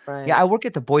 Right. Yeah, I work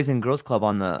at the Boys and Girls Club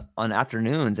on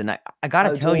afternoons, and I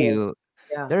gotta tell you,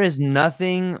 there is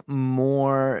nothing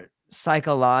more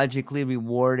psychologically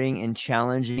rewarding and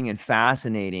challenging and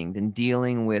fascinating than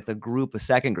dealing with a group of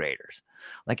second graders.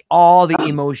 Like, all the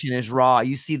emotion is raw.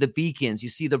 You see the Beacons, you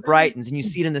see the Brightons, and you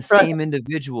see it in the same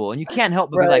individual. And you can't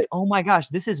help but be like, oh my gosh,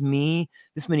 this is me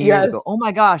this many years ago. Oh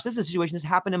my gosh, this is a situation that's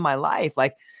happened in my life.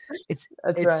 Like, it's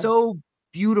so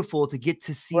beautiful to get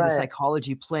to see the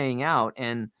psychology playing out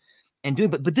and doing.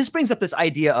 But this brings up this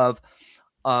idea of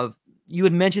you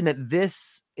had mentioned that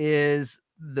this is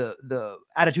the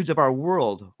attitudes of our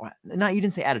world. Not, you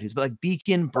didn't say attitudes, but like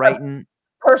Beacon, Brighton,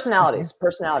 personalities.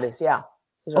 Yeah.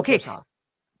 Okay.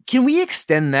 Can we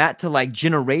extend that to like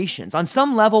generations? On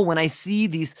some level, when I see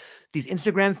these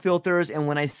Instagram filters and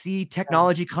when I see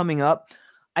technology coming up,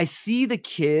 I see the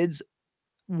kids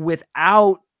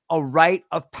without a rite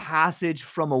of passage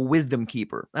from a wisdom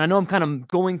keeper. And I know I'm kind of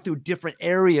going through different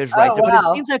areas there, but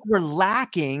it seems like we're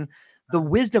lacking the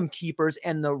wisdom keepers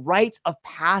and the rites of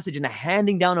passage and the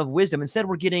handing down of wisdom. Instead,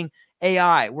 we're getting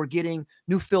AI, we're getting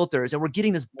new filters, and we're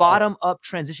getting this bottom-up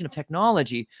transition of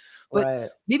technology.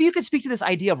 But maybe you could speak to this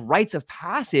idea of rites of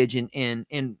passage and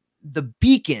the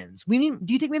beacons. Do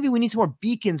you think maybe we need some more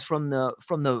beacons from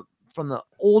the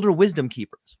older wisdom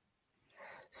keepers?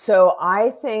 So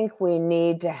I think we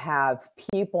need to have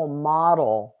people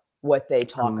model what they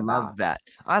talk about.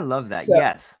 I love that. So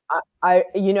yes. I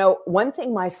one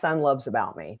thing my son loves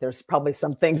about me, there's probably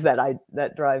some things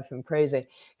that drive him crazy,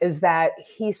 is that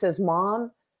he says,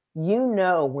 Mom, you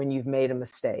know when you've made a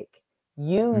mistake.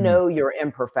 You know your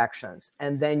imperfections,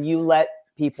 and then you let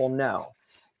people know.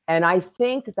 And I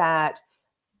think that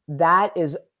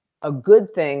is a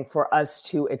good thing for us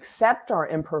to accept our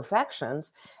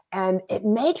imperfections. And it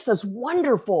makes us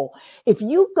wonderful. If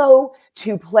you go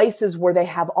to places where they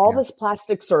have all this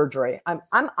plastic surgery,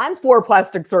 I'm for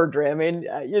plastic surgery. I mean,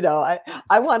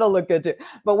 I want to look good too.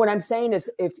 But what I'm saying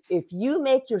is, if you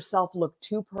make yourself look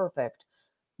too perfect,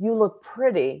 you look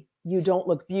pretty, you don't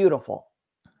look beautiful.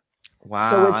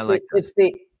 Wow. So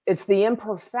it's the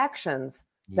imperfections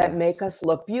that make us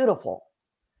look beautiful.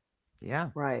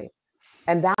 Yeah. Right.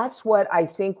 And that's what I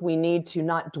think we need to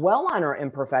not dwell on our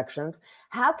imperfections.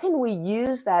 How can we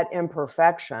use that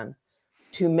imperfection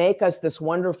to make us this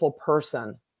wonderful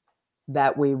person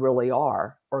that we really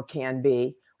are or can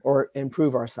be or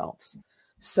improve ourselves.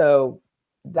 So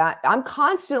that I'm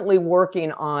constantly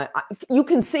working on, you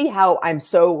can see how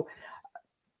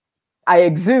I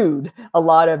exude a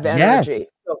lot of Yes. energy.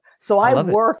 So I I love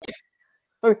it. work,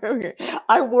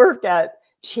 I work at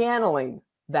channeling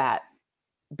that,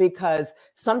 because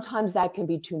sometimes that can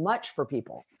be too much for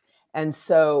people. And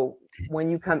so when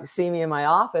you come see me in my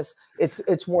office,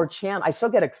 it's more channeled. I still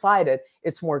get excited.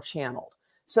 It's more channeled.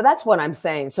 So that's what I'm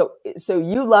saying. So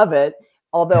you love it,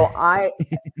 although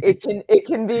it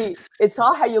can be, it's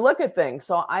all how you look at things.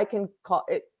 So I can call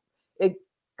it, it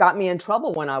got me in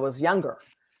trouble when I was younger.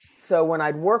 So when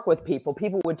I'd work with people,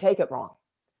 people would take it wrong.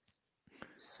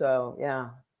 So yeah.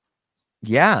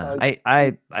 Yeah,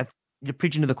 So you're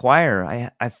preaching to the choir.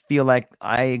 I feel like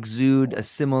I exude a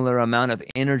similar amount of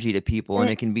energy to people, and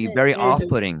it can be very you do.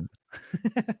 off-putting.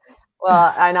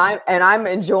 Well, and I'm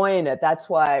enjoying it. That's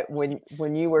why when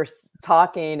you were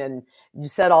talking and you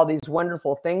said all these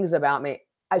wonderful things about me,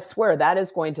 I swear that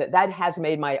has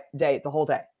made my day, the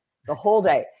whole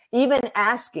day. Even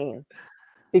asking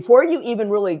before you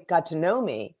even really got to know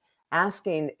me,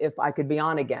 asking if I could be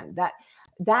on again.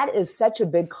 That is such a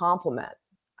big compliment.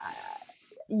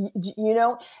 You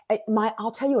know, I'll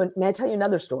tell you. May I tell you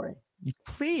another story?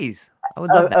 Please, I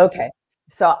would love that. Okay.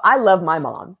 So I love my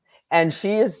mom, and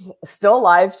she is still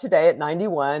alive today at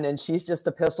 91, and she's just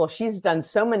a pistol. She's done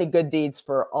so many good deeds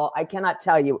for all. I cannot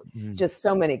tell you, just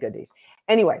so many good deeds.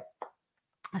 Anyway,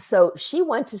 so she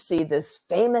went to see this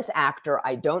famous actor.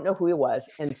 I don't know who he was,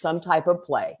 in some type of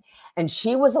play, and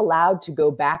she was allowed to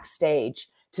go backstage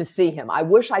to see him. I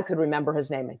wish I could remember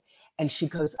his name. And she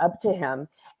goes up to him,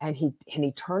 and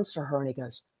he turns to her and he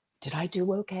goes, "Did I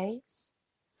do okay?"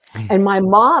 And my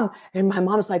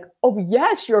mom's like, "Oh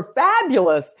yes, you're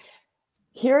fabulous."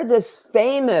 Here, this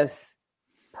famous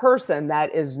person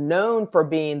that is known for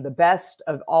being the best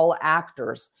of all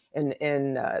actors in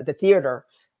the theater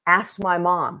asked my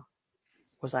mom,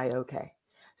 "Was I okay?"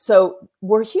 So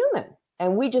we're human,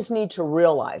 and we just need to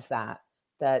realize that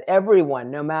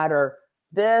everyone, no matter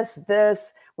this,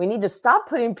 we need to stop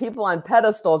putting people on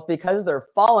pedestals because they're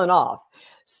falling off.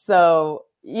 So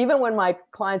even when my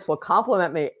clients will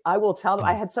compliment me, I will tell them.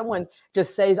 I had someone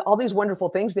just say all these wonderful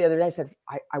things the other day. I said,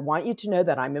 I want you to know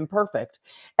that I'm imperfect.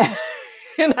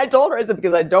 And I told her, I said,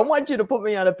 because I don't want you to put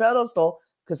me on a pedestal,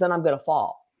 because then I'm going to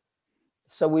fall.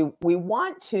 So we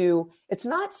want to, it's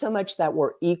not so much that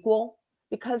we're equal,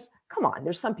 because come on,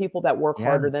 there's some people that work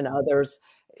harder than others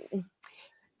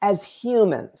as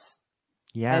humans.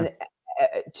 Yeah. And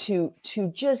to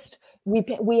just,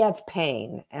 we have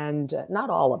pain, and not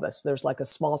all of us. There's like a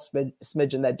small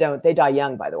smidgen that don't. They die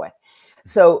young, by the way.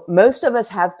 So most of us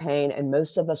have pain, and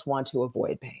most of us want to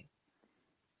avoid pain.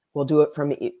 We'll do it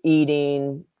from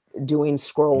eating, doing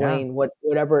scrolling,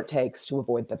 whatever it takes to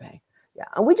avoid the pain. Yeah,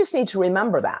 and we just need to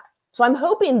remember that. So I'm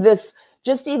hoping this,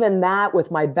 just even that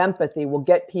with my Bempathy, will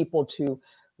get people to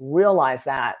realize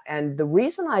that. And the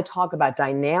reason I talk about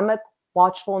dynamic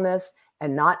watchfulness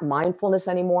and not mindfulness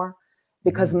anymore,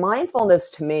 because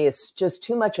mindfulness to me is just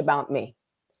too much about me.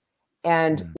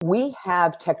 And we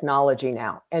have technology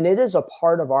now, and it is a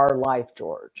part of our life,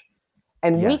 George.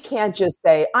 And we can't just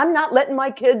say, "I'm not letting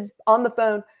my kids on the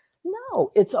phone."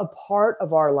 No, it's a part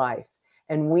of our life,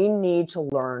 and we need to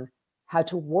learn how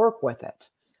to work with it.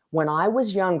 When I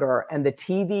was younger and the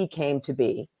TV came to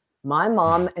be, my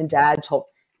mom and dad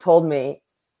told me,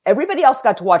 everybody else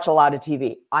got to watch a lot of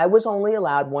TV. I was only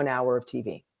allowed 1 hour of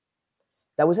TV.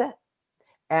 That was it.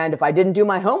 And if I didn't do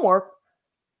my homework,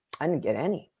 I didn't get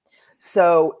any.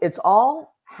 So it's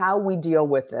all how we deal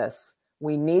with this.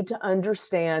 We need to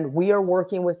understand we are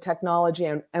working with technology,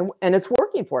 and it's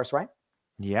working for us, right?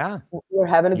 Yeah. We're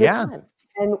having a good time.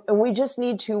 And we just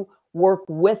need to work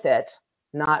with it,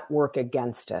 not work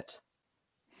against it.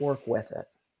 Work with it.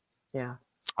 Yeah.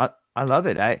 I love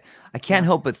it. I can't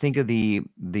help but think of the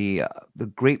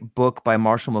great book by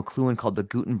Marshall McLuhan called The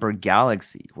Gutenberg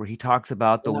Galaxy, where he talks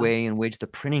about the way in which the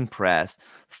printing press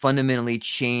fundamentally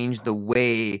changed the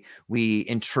way we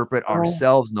interpret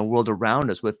ourselves and the world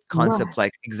around us, with concepts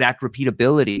like exact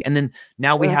repeatability. And then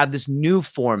now we have this new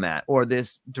format, or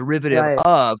this derivative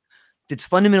of, that's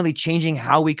fundamentally changing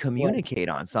how we communicate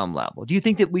on some level. Do you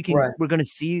think that we're going to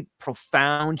see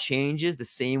profound changes the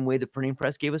same way the printing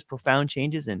press gave us profound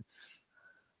changes? And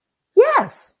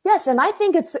yes, and I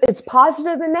think it's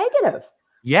positive and negative.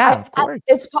 Yeah, of course.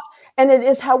 And it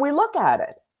is how we look at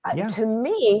it. To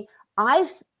me,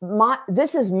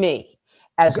 this is me.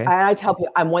 As I tell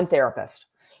people, I'm one therapist.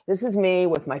 This is me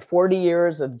with my 40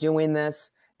 years of doing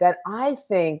this, that I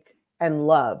think and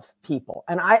love people.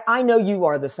 And I know you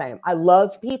are the same. I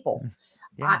love people.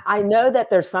 Yeah. I know that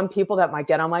there's some people that might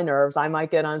get on my nerves. I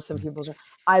might get on some people's.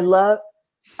 I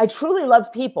truly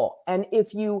love people. And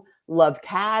if you love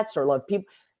cats or love people,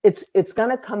 it's going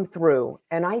to come through.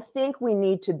 And I think we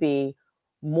need to be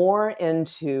more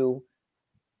into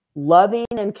loving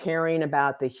and caring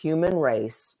about the human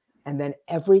race, and then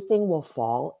everything will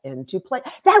fall into place.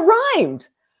 That rhymed.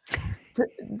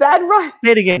 That rhymed.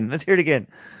 Say it again. Let's hear it again.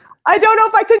 I don't know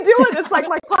if I could do it. It's like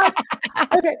my class.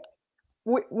 Okay.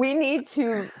 We need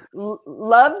to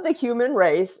love the human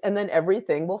race, and then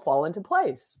everything will fall into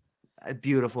place. It's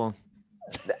beautiful.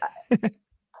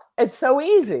 It's so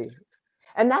easy.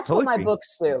 And that's Poetry. what my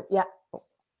books do. Yeah,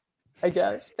 I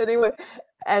guess. Anyway,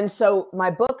 and so my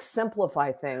books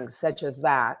simplify things such as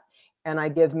that. And I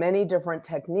give many different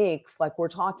techniques like we're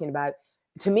talking about.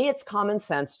 To me, it's common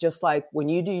sense. Just like when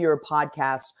you do your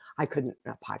podcast,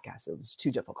 not podcast. It was too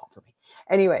difficult for me.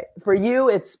 Anyway, for you,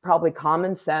 it's probably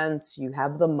common sense. You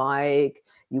have the mic,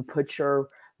 you put your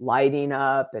lighting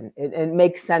up, and it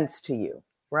makes sense to you,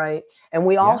 right? And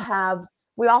we all have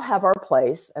our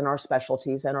place and our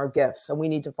specialties and our gifts, and we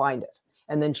need to find it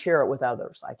and then share it with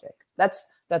others. I think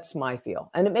that's my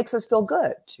feel, and it makes us feel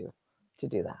good to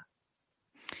do that.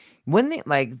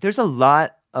 There's a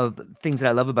lot of things that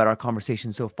I love about our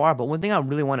conversation so far, but one thing I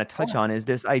really want to touch on is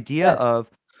this idea of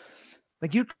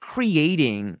like you're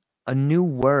creating a new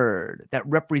word that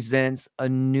represents a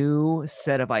new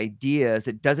set of ideas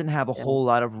that doesn't have a whole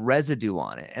lot of residue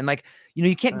on it. And like,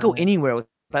 you can't go anywhere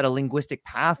without a linguistic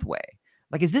pathway.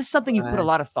 Like, is this something you put a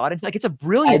lot of thought into? Like, it's a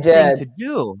brilliant thing to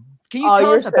do. Can you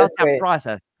tell us about that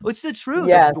process? Oh, it's the truth.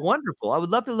 Yes. It's wonderful. I would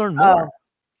love to learn more.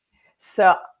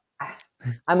 So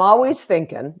I'm always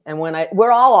thinking, and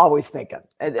we're all always thinking.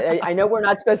 I know we're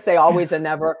not supposed to say always and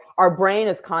never. Our brain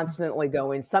is constantly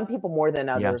going. Some people more than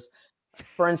others. Yeah.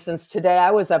 For instance, today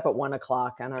I was up at 1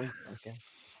 o'clock, and I'm thinking,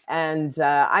 and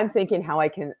I'm thinking how I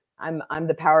can. I'm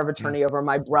the power of attorney over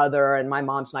my brother, and my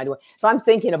mom's 91. So I'm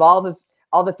thinking of all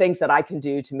the things that I can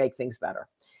do to make things better.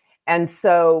 And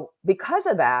so because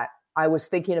of that, I was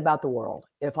thinking about the world.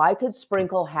 If I could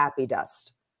sprinkle happy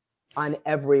dust on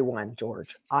everyone,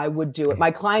 George, I would do it.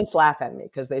 My clients laugh at me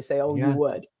because they say, oh, you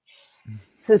would.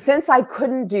 So since I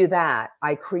couldn't do that,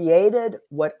 I created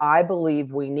what I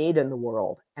believe we need in the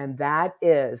world. And that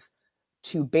is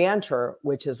to banter,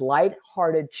 which is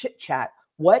lighthearted chit chat.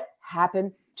 What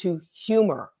happened to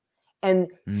humor? And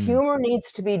humor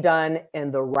needs to be done in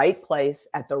the right place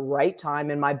at the right time.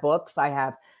 In my books, I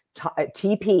have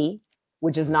TP,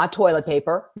 which is not toilet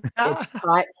paper.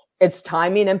 It's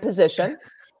timing and position.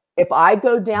 If I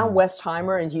go down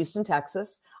Westheimer in Houston,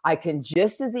 Texas, I can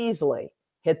just as easily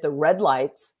hit the red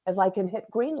lights as I can hit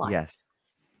green lights.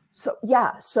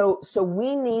 Yes. So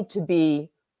we need to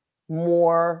be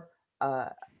more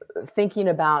thinking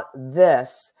about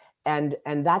this. And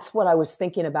that's what I was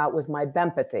thinking about with my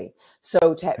Bempathy.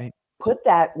 So to put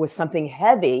that with something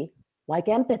heavy like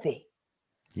empathy.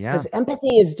 Yeah. Because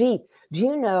empathy is deep. Do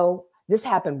you know, this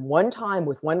happened one time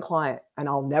with one client, and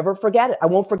I'll never forget it. I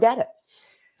won't forget it.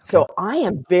 So I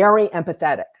am very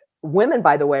empathetic. Women,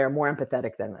 by the way, are more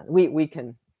empathetic than men. We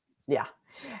can,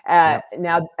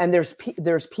 Now, and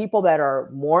there's people that are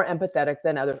more empathetic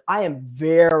than others. I am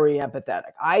very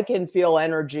empathetic. I can feel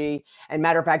energy. And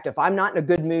matter of fact, if I'm not in a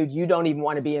good mood, you don't even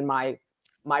want to be in my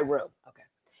room. Okay.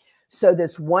 So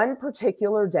this one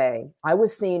particular day, I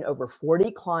was seeing over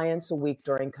 40 clients a week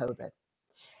during COVID.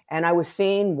 And I was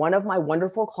seeing one of my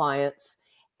wonderful clients,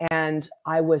 and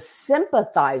I was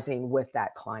sympathizing with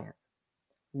that client,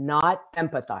 not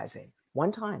empathizing,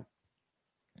 one time.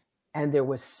 And there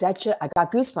was I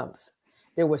got goosebumps.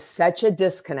 There was such a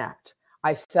disconnect.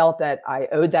 I felt that I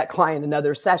owed that client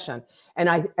another session. And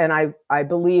I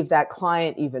believe that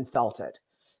client even felt it.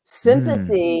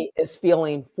 Sympathy is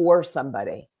feeling for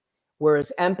somebody,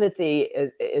 whereas empathy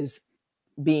is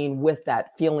being with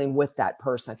that, feeling with that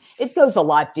person. It goes a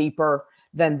lot deeper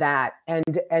than that. And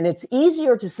it's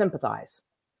easier to sympathize.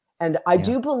 And I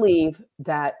do believe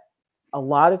that a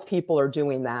lot of people are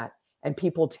doing that, and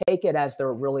people take it as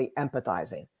they're really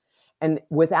empathizing. And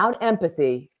without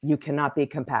empathy, you cannot be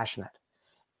compassionate.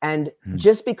 And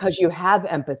just because you have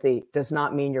empathy does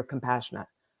not mean you're compassionate.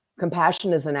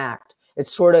 Compassion is an act.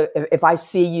 It's sort of, if I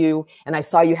see you and I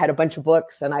saw you had a bunch of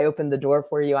books and I opened the door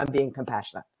for you, I'm being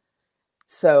compassionate.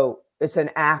 So it's an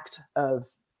act of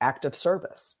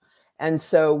service. And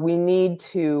so we need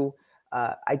to,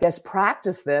 I guess,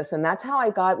 practice this. And that's how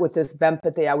I got with this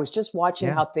Bempathy. I was just watching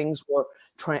how things were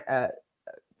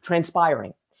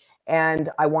transpiring. And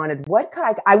I wanted,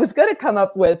 I was going to come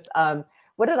up with,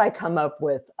 what did I come up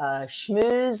with?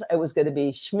 Schmooze. It was going to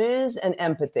be schmooze and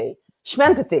empathy.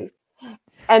 Bempathy.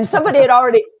 And somebody had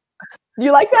already, do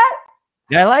you like that?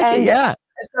 Yeah, I like it. Yeah.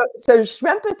 So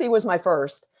Bempathy was my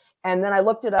first. And then I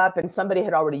looked it up and somebody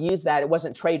had already used that. It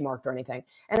wasn't trademarked or anything.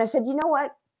 And I said, you know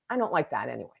what? I don't like that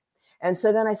anyway. And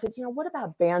so then I said, what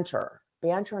about banter?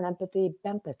 Banter and empathy,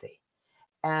 Bempathy.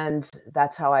 And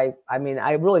that's how I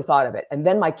really thought of it. And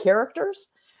then my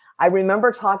characters, I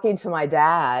remember talking to my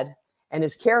dad and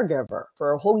his caregiver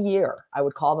for a whole year. I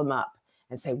would call them up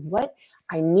and say,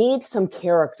 I need some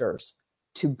characters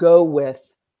to go with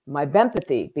my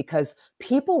Bempathy, because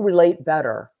people relate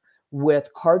better with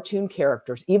cartoon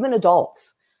characters, even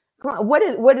adults. Come on,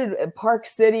 what did Park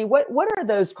City? What are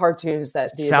those cartoons that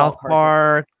the South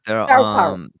Park, South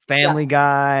Park, Family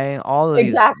Guy, all of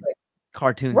these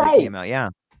cartoons that came out. Yeah.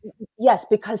 Yes,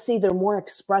 because see, they're more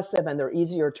expressive and they're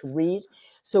easier to read.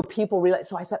 So people realize.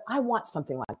 So I said, I want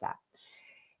something like that.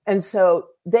 And so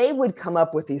they would come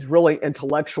up with these really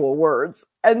intellectual words.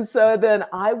 And so then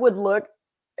I would look.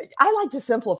 I like to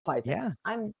simplify things.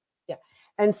 Yeah.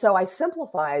 And so I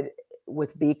simplified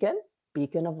with beacon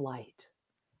of light.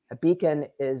 A beacon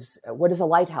is, what does a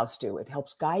lighthouse do? It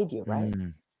helps guide you, right?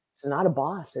 It's not a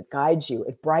boss. It guides you.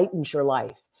 It brightens your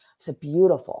life. It's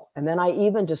beautiful. And then I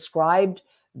even described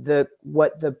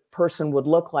what the person would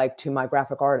look like to my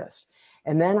graphic artist.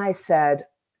 And then I said,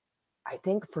 I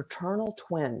think fraternal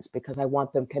twins, because I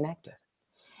want them connected.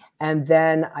 And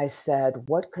then I said,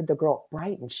 what could the girl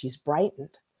brighten? She's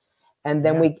brightened. And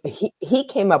then he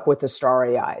came up with the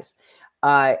starry eyes.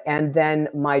 And then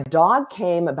my dog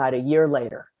came about a year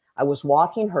later. I was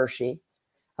walking Hershey.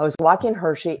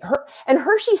 And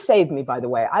Hershey saved me, by the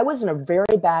way. I was in a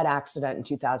very bad accident in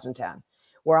 2010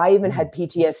 where I even had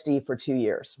PTSD for 2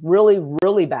 years, really,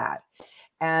 really bad.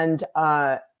 And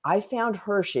I found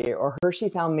Hershey, or Hershey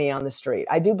found me on the street.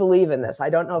 I do believe in this. I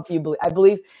don't know if you believe. I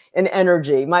believe in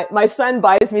energy. My son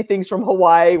buys me things from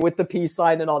Hawaii with the peace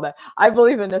sign and all that. I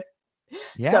believe in it.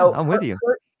 Yeah, so I'm with you.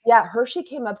 Hershey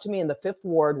came up to me in the 5th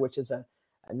Ward, which is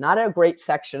not a great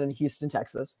section in Houston,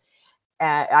 Texas.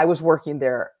 I was working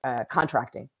there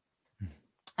contracting.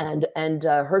 And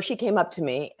Hershey came up to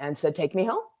me and said, take me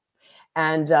home.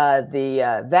 And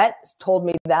the vet told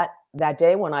me that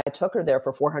day when I took her there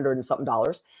for $400 and something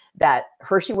that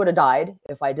Hershey would have died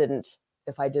if I didn't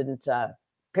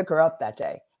pick her up that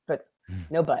day. But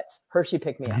no buts. Hershey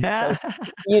picked me up.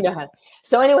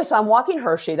 So So anyway, so I'm walking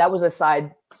Hershey. That was a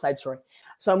side story.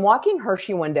 So I'm walking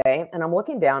Hershey one day and I'm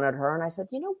looking down at her and I said,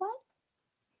 you know what?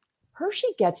 Hershey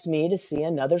gets me to see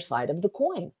another side of the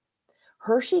coin.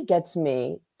 Hershey gets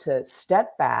me to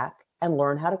step back and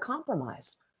learn how to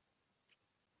compromise.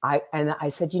 I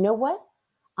said, you know what?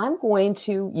 I'm going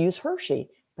to use Hershey.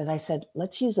 But I said,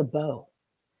 let's use a bow.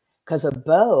 Because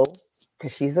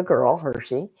she's a girl,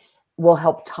 Hershey, will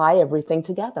help tie everything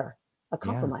together. A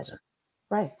compromiser.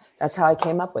 Yeah. Right. That's how I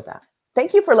came up with that.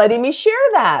 Thank you for letting me share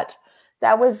that.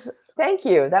 Thank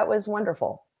you. That was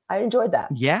wonderful. I enjoyed that.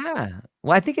 Yeah.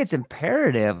 Well, I think it's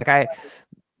imperative.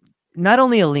 Not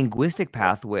only a linguistic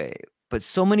pathway, but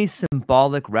so many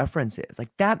symbolic references.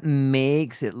 That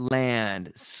makes it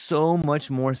land so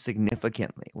much more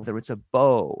significantly, whether it's a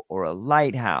bow or a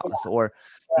lighthouse or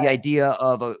the idea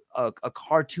of a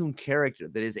cartoon character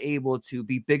that is able to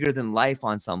be bigger than life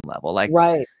on some level.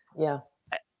 Right. Yeah.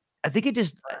 I think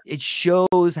it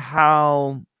shows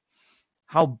how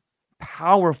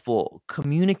powerful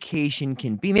communication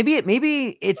can be.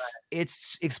 Maybe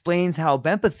it's explains how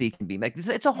Bempathy can be.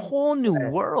 It's a whole new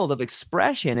world of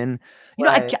expression, and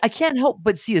I can't help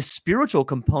but see a spiritual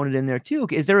component in there too.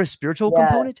 Is there a spiritual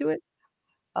component to it?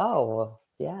 Oh,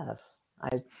 yes.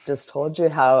 I just told you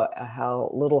how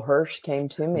little Hirsch came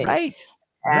to me,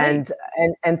 and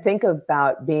think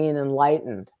about being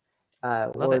enlightened,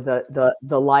 or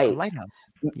the light.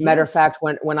 Matter of fact,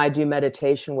 when I do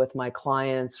meditation with my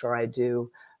clients or I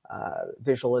do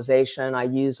visualization, I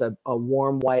use a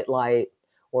warm white light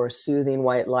or a soothing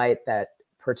white light that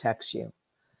protects you.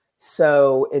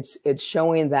 So it's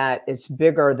showing that it's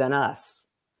bigger than us.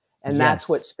 And that's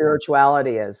what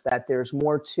spirituality is, that there's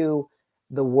more to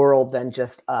the world than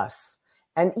just us.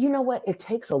 And you know what? It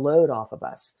takes a load off of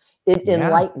us. It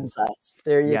enlightens us.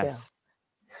 There you go.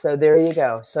 So there you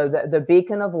go. So the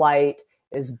beacon of light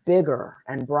is bigger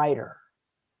and brighter.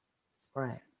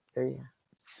 Right. There you go.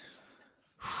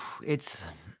 It's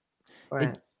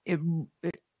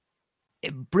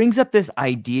it brings up this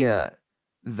idea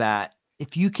that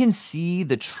if you can see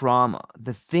the trauma,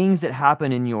 the things that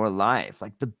happen in your life,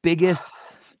 the biggest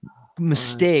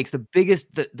mistakes,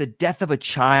 the death of a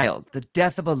child, the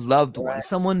death of a loved one,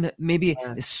 someone that maybe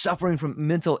is suffering from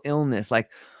mental illness,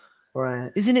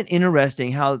 Right. Isn't it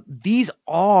interesting how these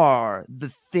are the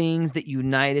things that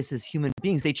unite us as human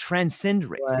beings? They transcend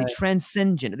race, they Right.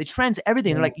 transcend gender, they trans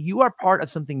everything. They're Right. like, you are part of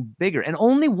something bigger. And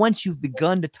only once you've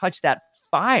begun to touch that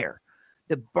fire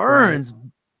that Right. burns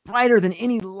brighter than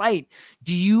any light,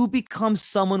 do you become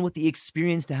someone with the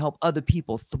experience to help other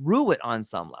people through it on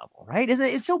some level, right? Isn't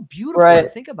it? It's so beautiful to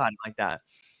Right. think about it like that.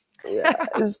 Yeah,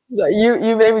 so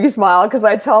you made me smile because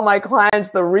I tell my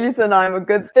clients the reason I'm a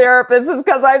good therapist is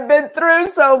because I've been through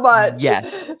so much.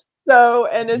 Yes. So,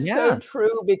 and it's so Yeah.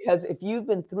 true because if you've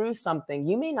been through something,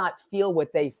 you may not feel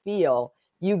what they feel.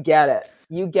 You get it.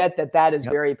 You get that that is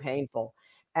Yep. very painful.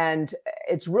 And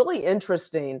it's really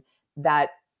interesting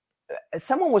that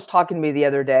someone was talking to me the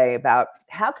other day about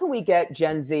how can we get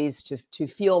Gen Zs to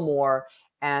feel more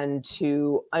and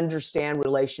to understand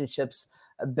relationships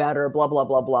better, blah, blah,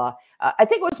 blah, blah. I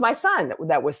think it was my son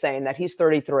that was saying that. He's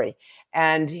 33.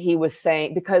 And he was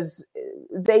saying, because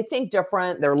they think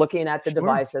different, they're looking at the Sure.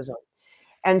 devices.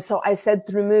 And so I said,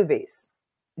 through movies,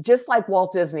 just like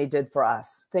Walt Disney did for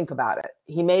us. Think about it.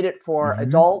 He made it for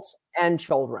adults and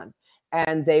children.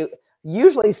 And they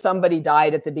usually somebody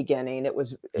died at the beginning. It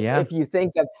was, Yeah. if you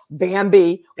think of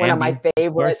Bambi, one of my Bambi, of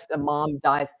favorite, course. the mom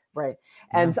dies, right?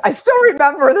 Yeah. And I still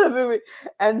remember the movie.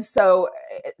 And so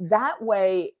that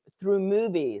way, through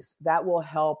movies, that will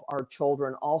help our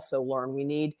children also learn. We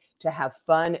need to have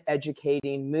fun,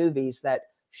 educating movies that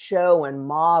show and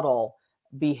model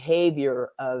behavior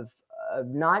of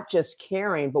not just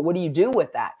caring, but what do you do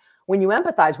with that? When you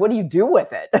empathize, what do you do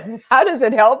with it? How does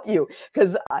it help you?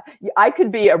 Because I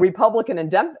could be a Republican and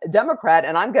Democrat,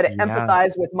 and I'm going to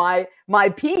empathize with my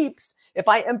peeps. If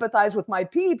I empathize with my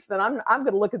peeps, then I'm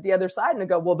going to look at the other side and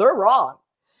go, well, they're wrong.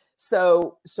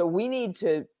 So we need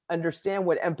to understand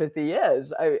what empathy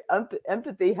is.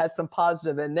 Empathy has some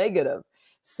positive and negative.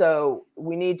 So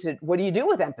we need to, what do you do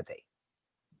with empathy?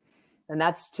 And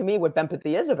that's, to me, what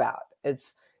Bempathy is about.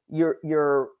 It's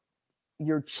you're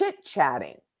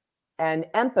chit-chatting and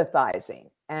empathizing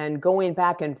and going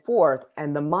back and forth.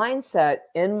 And the mindset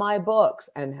in my books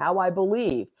and how I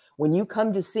believe when you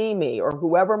come to see me or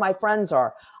whoever my friends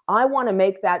are, I want to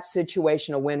make that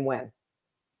situation a win-win.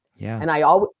 Yeah. And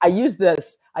I use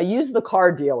this. I use the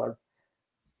car dealer.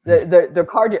 The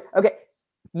car dealer. Okay,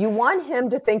 you want him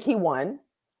to think he won,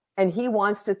 and he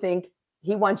wants you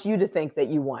to think that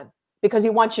you won because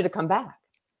he wants you to come back.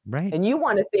 Right. And you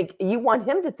want him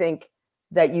to think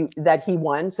that he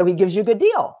won, so he gives you a good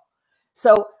deal.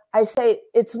 So I say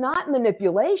it's not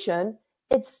manipulation.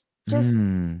 It's just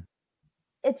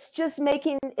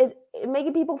making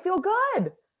people feel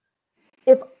good.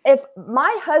 If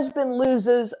my husband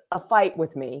loses a fight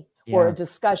with me or a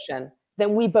discussion,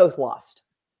 then we both lost.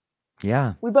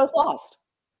 Yeah. We both lost.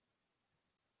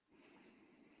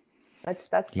 That's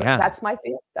my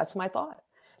feel. That's my thought.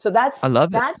 So I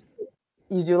love it.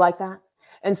 You do like that?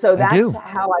 And so I do.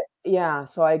 how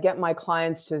so I get my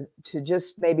clients to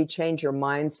just maybe change your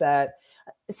mindset.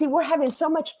 See, we're having so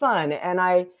much fun. And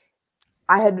I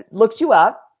had looked you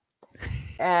up.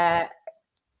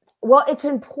 Well, it's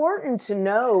important to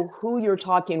know who you're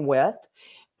talking with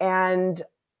and,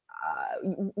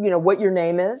 what your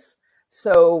name is.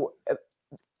 So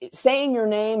saying your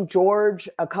name, George,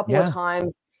 a couple of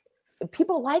times,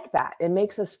 people like that. It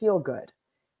makes us feel good.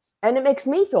 And it makes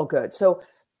me feel good. So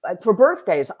for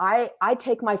birthdays, I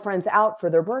take my friends out for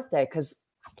their birthday because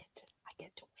I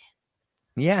get to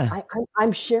win. Yeah.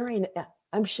 I'm sharing.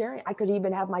 I could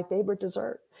even have my favorite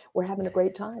dessert. We're having a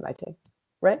great time, I think.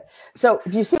 Right. So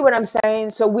do you see what I'm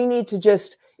saying? So we need to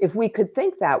just, if we could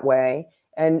think that way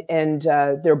and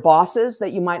they're bosses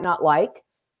that you might not like,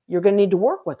 you're going to need to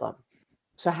work with them.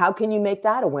 So how can you make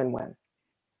that a win-win?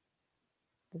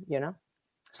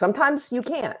 Sometimes you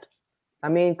can't. I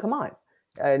mean, come on.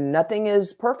 Nothing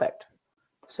is perfect.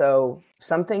 So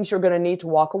some things you're going to need to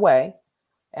walk away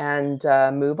and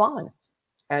move on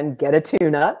and get a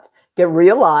tune-up, get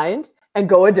realigned, and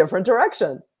go a different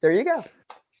direction. There you go.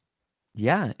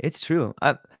 Yeah, it's true.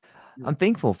 I'm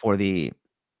thankful for the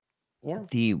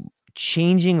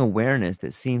changing awareness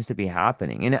that seems to be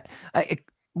happening. And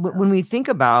when we think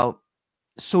about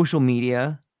social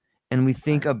media and we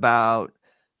think about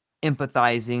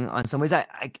empathizing on some ways, I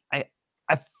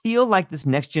feel like this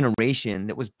next generation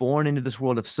that was born into this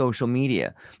world of social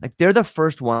media, like they're the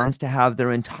first ones to have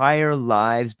their entire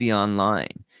lives be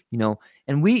online,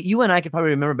 and you and I could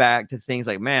probably remember back to things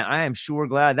like, man, I am sure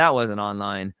glad that wasn't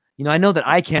online. I know that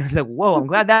I can't, like, whoa, I'm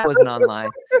glad that wasn't online.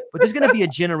 But there's going to be a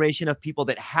generation of people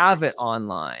that have it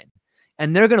online.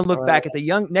 And they're going to look back at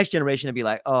the next generation and be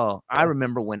like, oh, I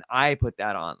remember when I put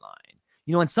that online.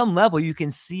 On some level, you can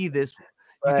see this,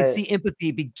 you can Right. see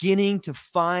empathy beginning to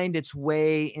find its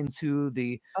way into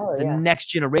the Oh, yeah. next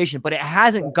generation, but it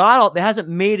Right. hasn't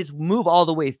made its move all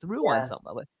the way through on Yeah. some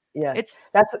level. Yeah. It's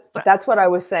That's but that's what I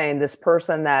was saying. This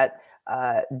person that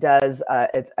does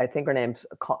I think her name's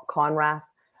Conrath.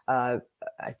 I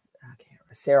can't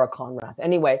remember, Sarah Conrath.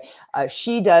 Anyway,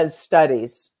 she does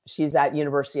studies. She's at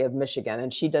University of Michigan,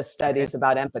 and she does okay, studies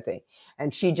about empathy.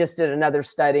 And she just did another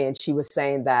study, and she was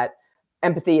saying that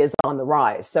empathy is on the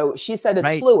rise. So she said it's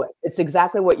right, fluid. It's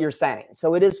exactly what you're saying.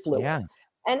 So it is fluid. yeah,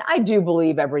 And I do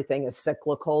believe everything is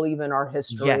cyclical, even our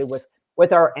history yes,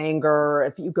 with our anger.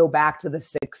 If you go back to the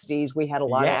 60s, we had a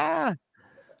lot of yeah,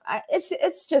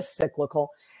 it's just cyclical,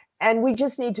 and we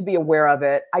just need to be aware of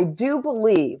it. I do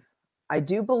believe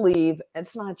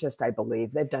it's not just I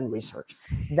believe, they've done research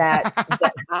that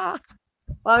well,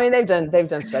 I mean they've done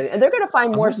studies, and they're going to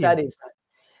find I'm more with you. studies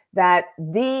that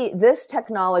this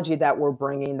technology that we're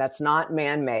bringing, that's not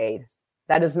man-made,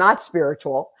 that is not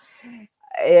spiritual,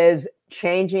 is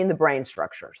changing the brain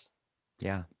structures.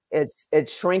 Yeah, It's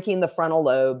shrinking the frontal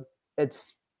lobe.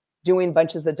 It's doing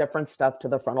bunches of different stuff to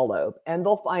the frontal lobe, and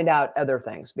they'll find out other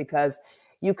things because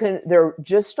they're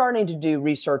just starting to do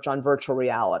research on virtual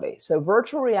reality. So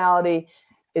virtual reality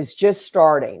is just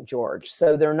starting, George.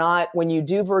 So they're not, when you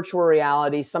do virtual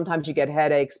reality, sometimes you get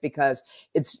headaches because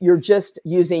you're just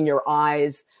using your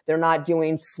eyes. They're not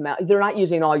doing smell. They're not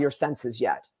using all your senses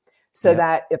yet. So yep,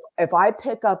 that if I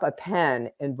pick up a pen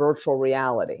in virtual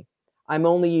reality, I'm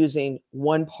only using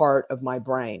one part of my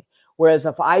brain. Whereas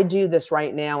if I do this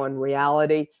right now in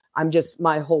reality,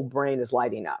 my whole brain is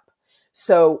lighting up.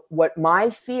 So what my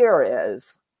fear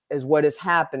is what is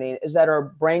happening is that our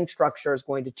brain structure is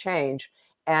going to change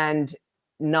and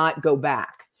not go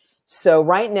back. So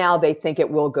right now they think it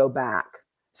will go back.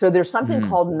 So there's something mhm,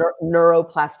 called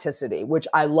neuroplasticity, which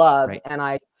I love. right, And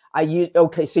I use,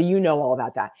 okay, so you know all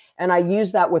about that. And I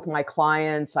use that with my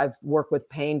clients. I've worked with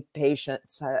pain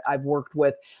patients. I've worked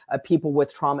with people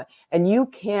with trauma, and you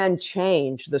can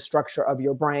change the structure of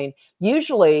your brain.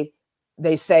 Usually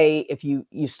they say if you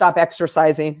stop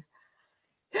exercising,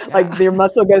 like yeah, your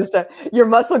muscle goes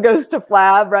to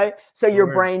flab, right? So your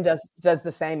sure, brain does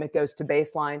the same. It goes to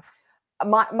baseline.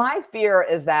 My fear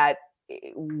is that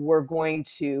we're going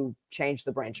to change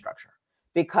the brain structure,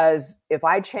 because if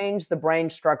I change the brain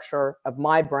structure of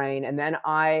my brain and then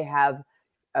I have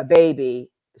a baby,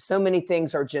 so many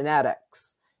things are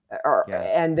genetics.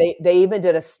 yeah, And they even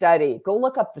did a study. Go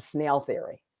look up the snail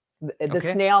theory, the okay,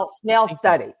 thank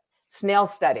you, snail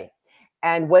study.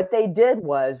 And what they did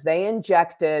was they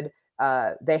injected,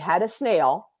 they had a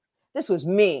snail. This was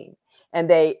mean. And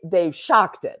they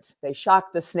shocked it. They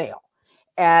shocked the snail.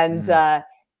 And mm,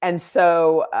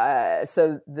 so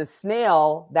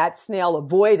that snail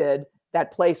avoided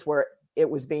that place where it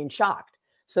was being shocked.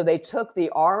 So they took the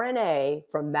RNA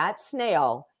from that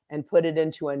snail and put it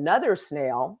into another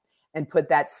snail and put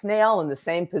that snail in the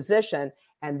same position.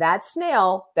 And that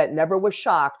snail that never was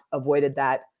shocked avoided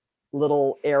that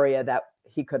little area that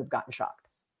he could have gotten shocked.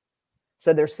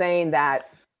 So they're saying that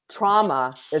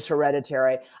trauma is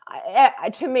hereditary.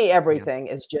 To me, yeah, everything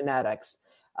is genetics.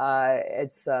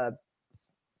 It's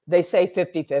they say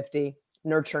 50-50,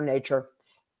 nurture, nature.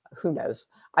 Who knows?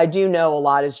 I do know a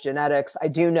lot is genetics. I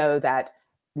do know that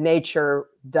nature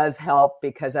does help,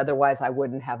 because otherwise I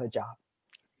wouldn't have a job.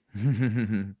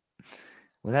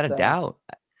 without a So, doubt.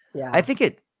 I yeah. think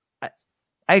I,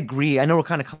 I agree. I know we're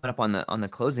kind of coming up on the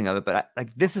closing of it, but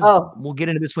Oh, we'll get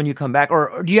into this when you come back.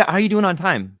 Or how are you doing on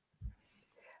time?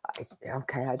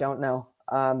 okay. I don't know.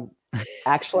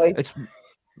 Actually, It's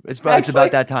it's actually,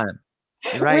 about that time.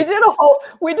 You're we right. did a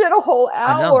whole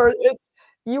I know. hour.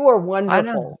 You were I know.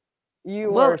 wonderful. You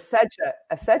were Well,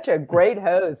 such a great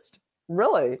host.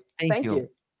 Really. thank Thank you. you.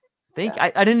 Thank Yeah.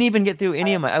 I didn't even get through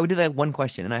any of my I would do that one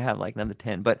question and I have like another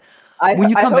 10. But I when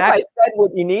you I come hope back, I said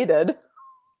what you needed.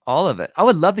 all of it. I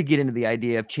would love to get into the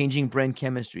idea of changing brain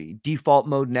chemistry, default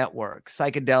mode network,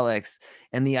 psychedelics,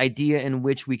 and the idea in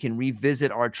which we can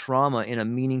revisit our trauma in a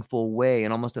meaningful way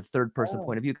and almost a third person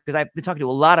point Oh, of view. Because I've been talking to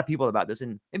a lot of people about this,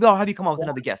 and maybe I'll have you come on with yeah,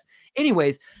 another guest.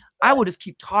 Anyways, I will just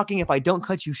keep talking if I don't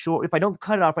cut you short, if I don't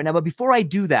cut it off right now. But before I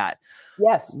do that,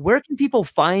 yes. where can people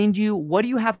find you? What do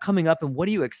you have coming up and what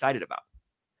are you excited about?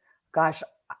 Gosh,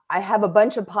 I have a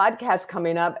bunch of podcasts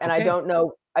coming up, and Okay. I don't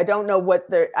know what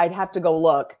they're. I'd have to go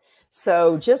look.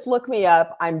 So just look me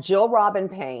up. I'm Jill Robin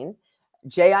Payne,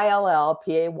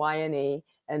 JILLPAYNE,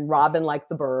 and Robin like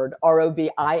the bird,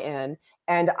 ROBIN.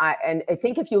 And I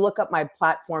think if you look up my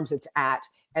platforms, it's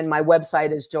and my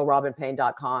website is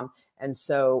jillrobinpayne.com. And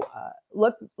so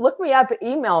look me up,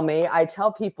 email me. I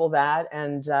tell people that,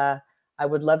 and I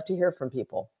would love to hear from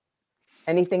people.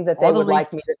 Anything that All they the would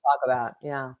links, like me to talk about.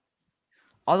 Yeah.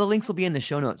 all the links will be in the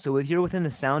show notes. So if you're within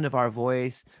the sound of our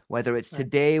voice, whether it's Right.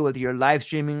 today, whether you're live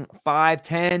streaming 5,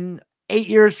 10, 8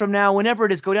 years from now, whenever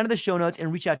it is, go down to the show notes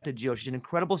and reach out to Jill. She's an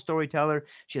incredible storyteller.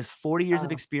 She has 40 years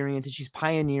of experience, and she's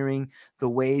pioneering the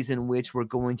ways in which we're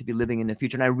going to be living in the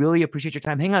future. And I really appreciate your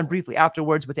time. Hang on briefly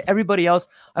afterwards, but to everybody else,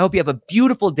 I hope you have a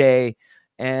beautiful day,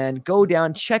 and go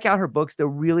down, check out her books. They'll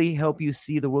really help you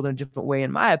see the world in a different way,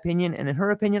 in my opinion. And in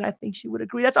her opinion, I think she would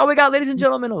agree. That's all we got, ladies and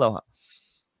gentlemen. Aloha.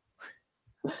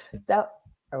 That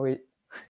are we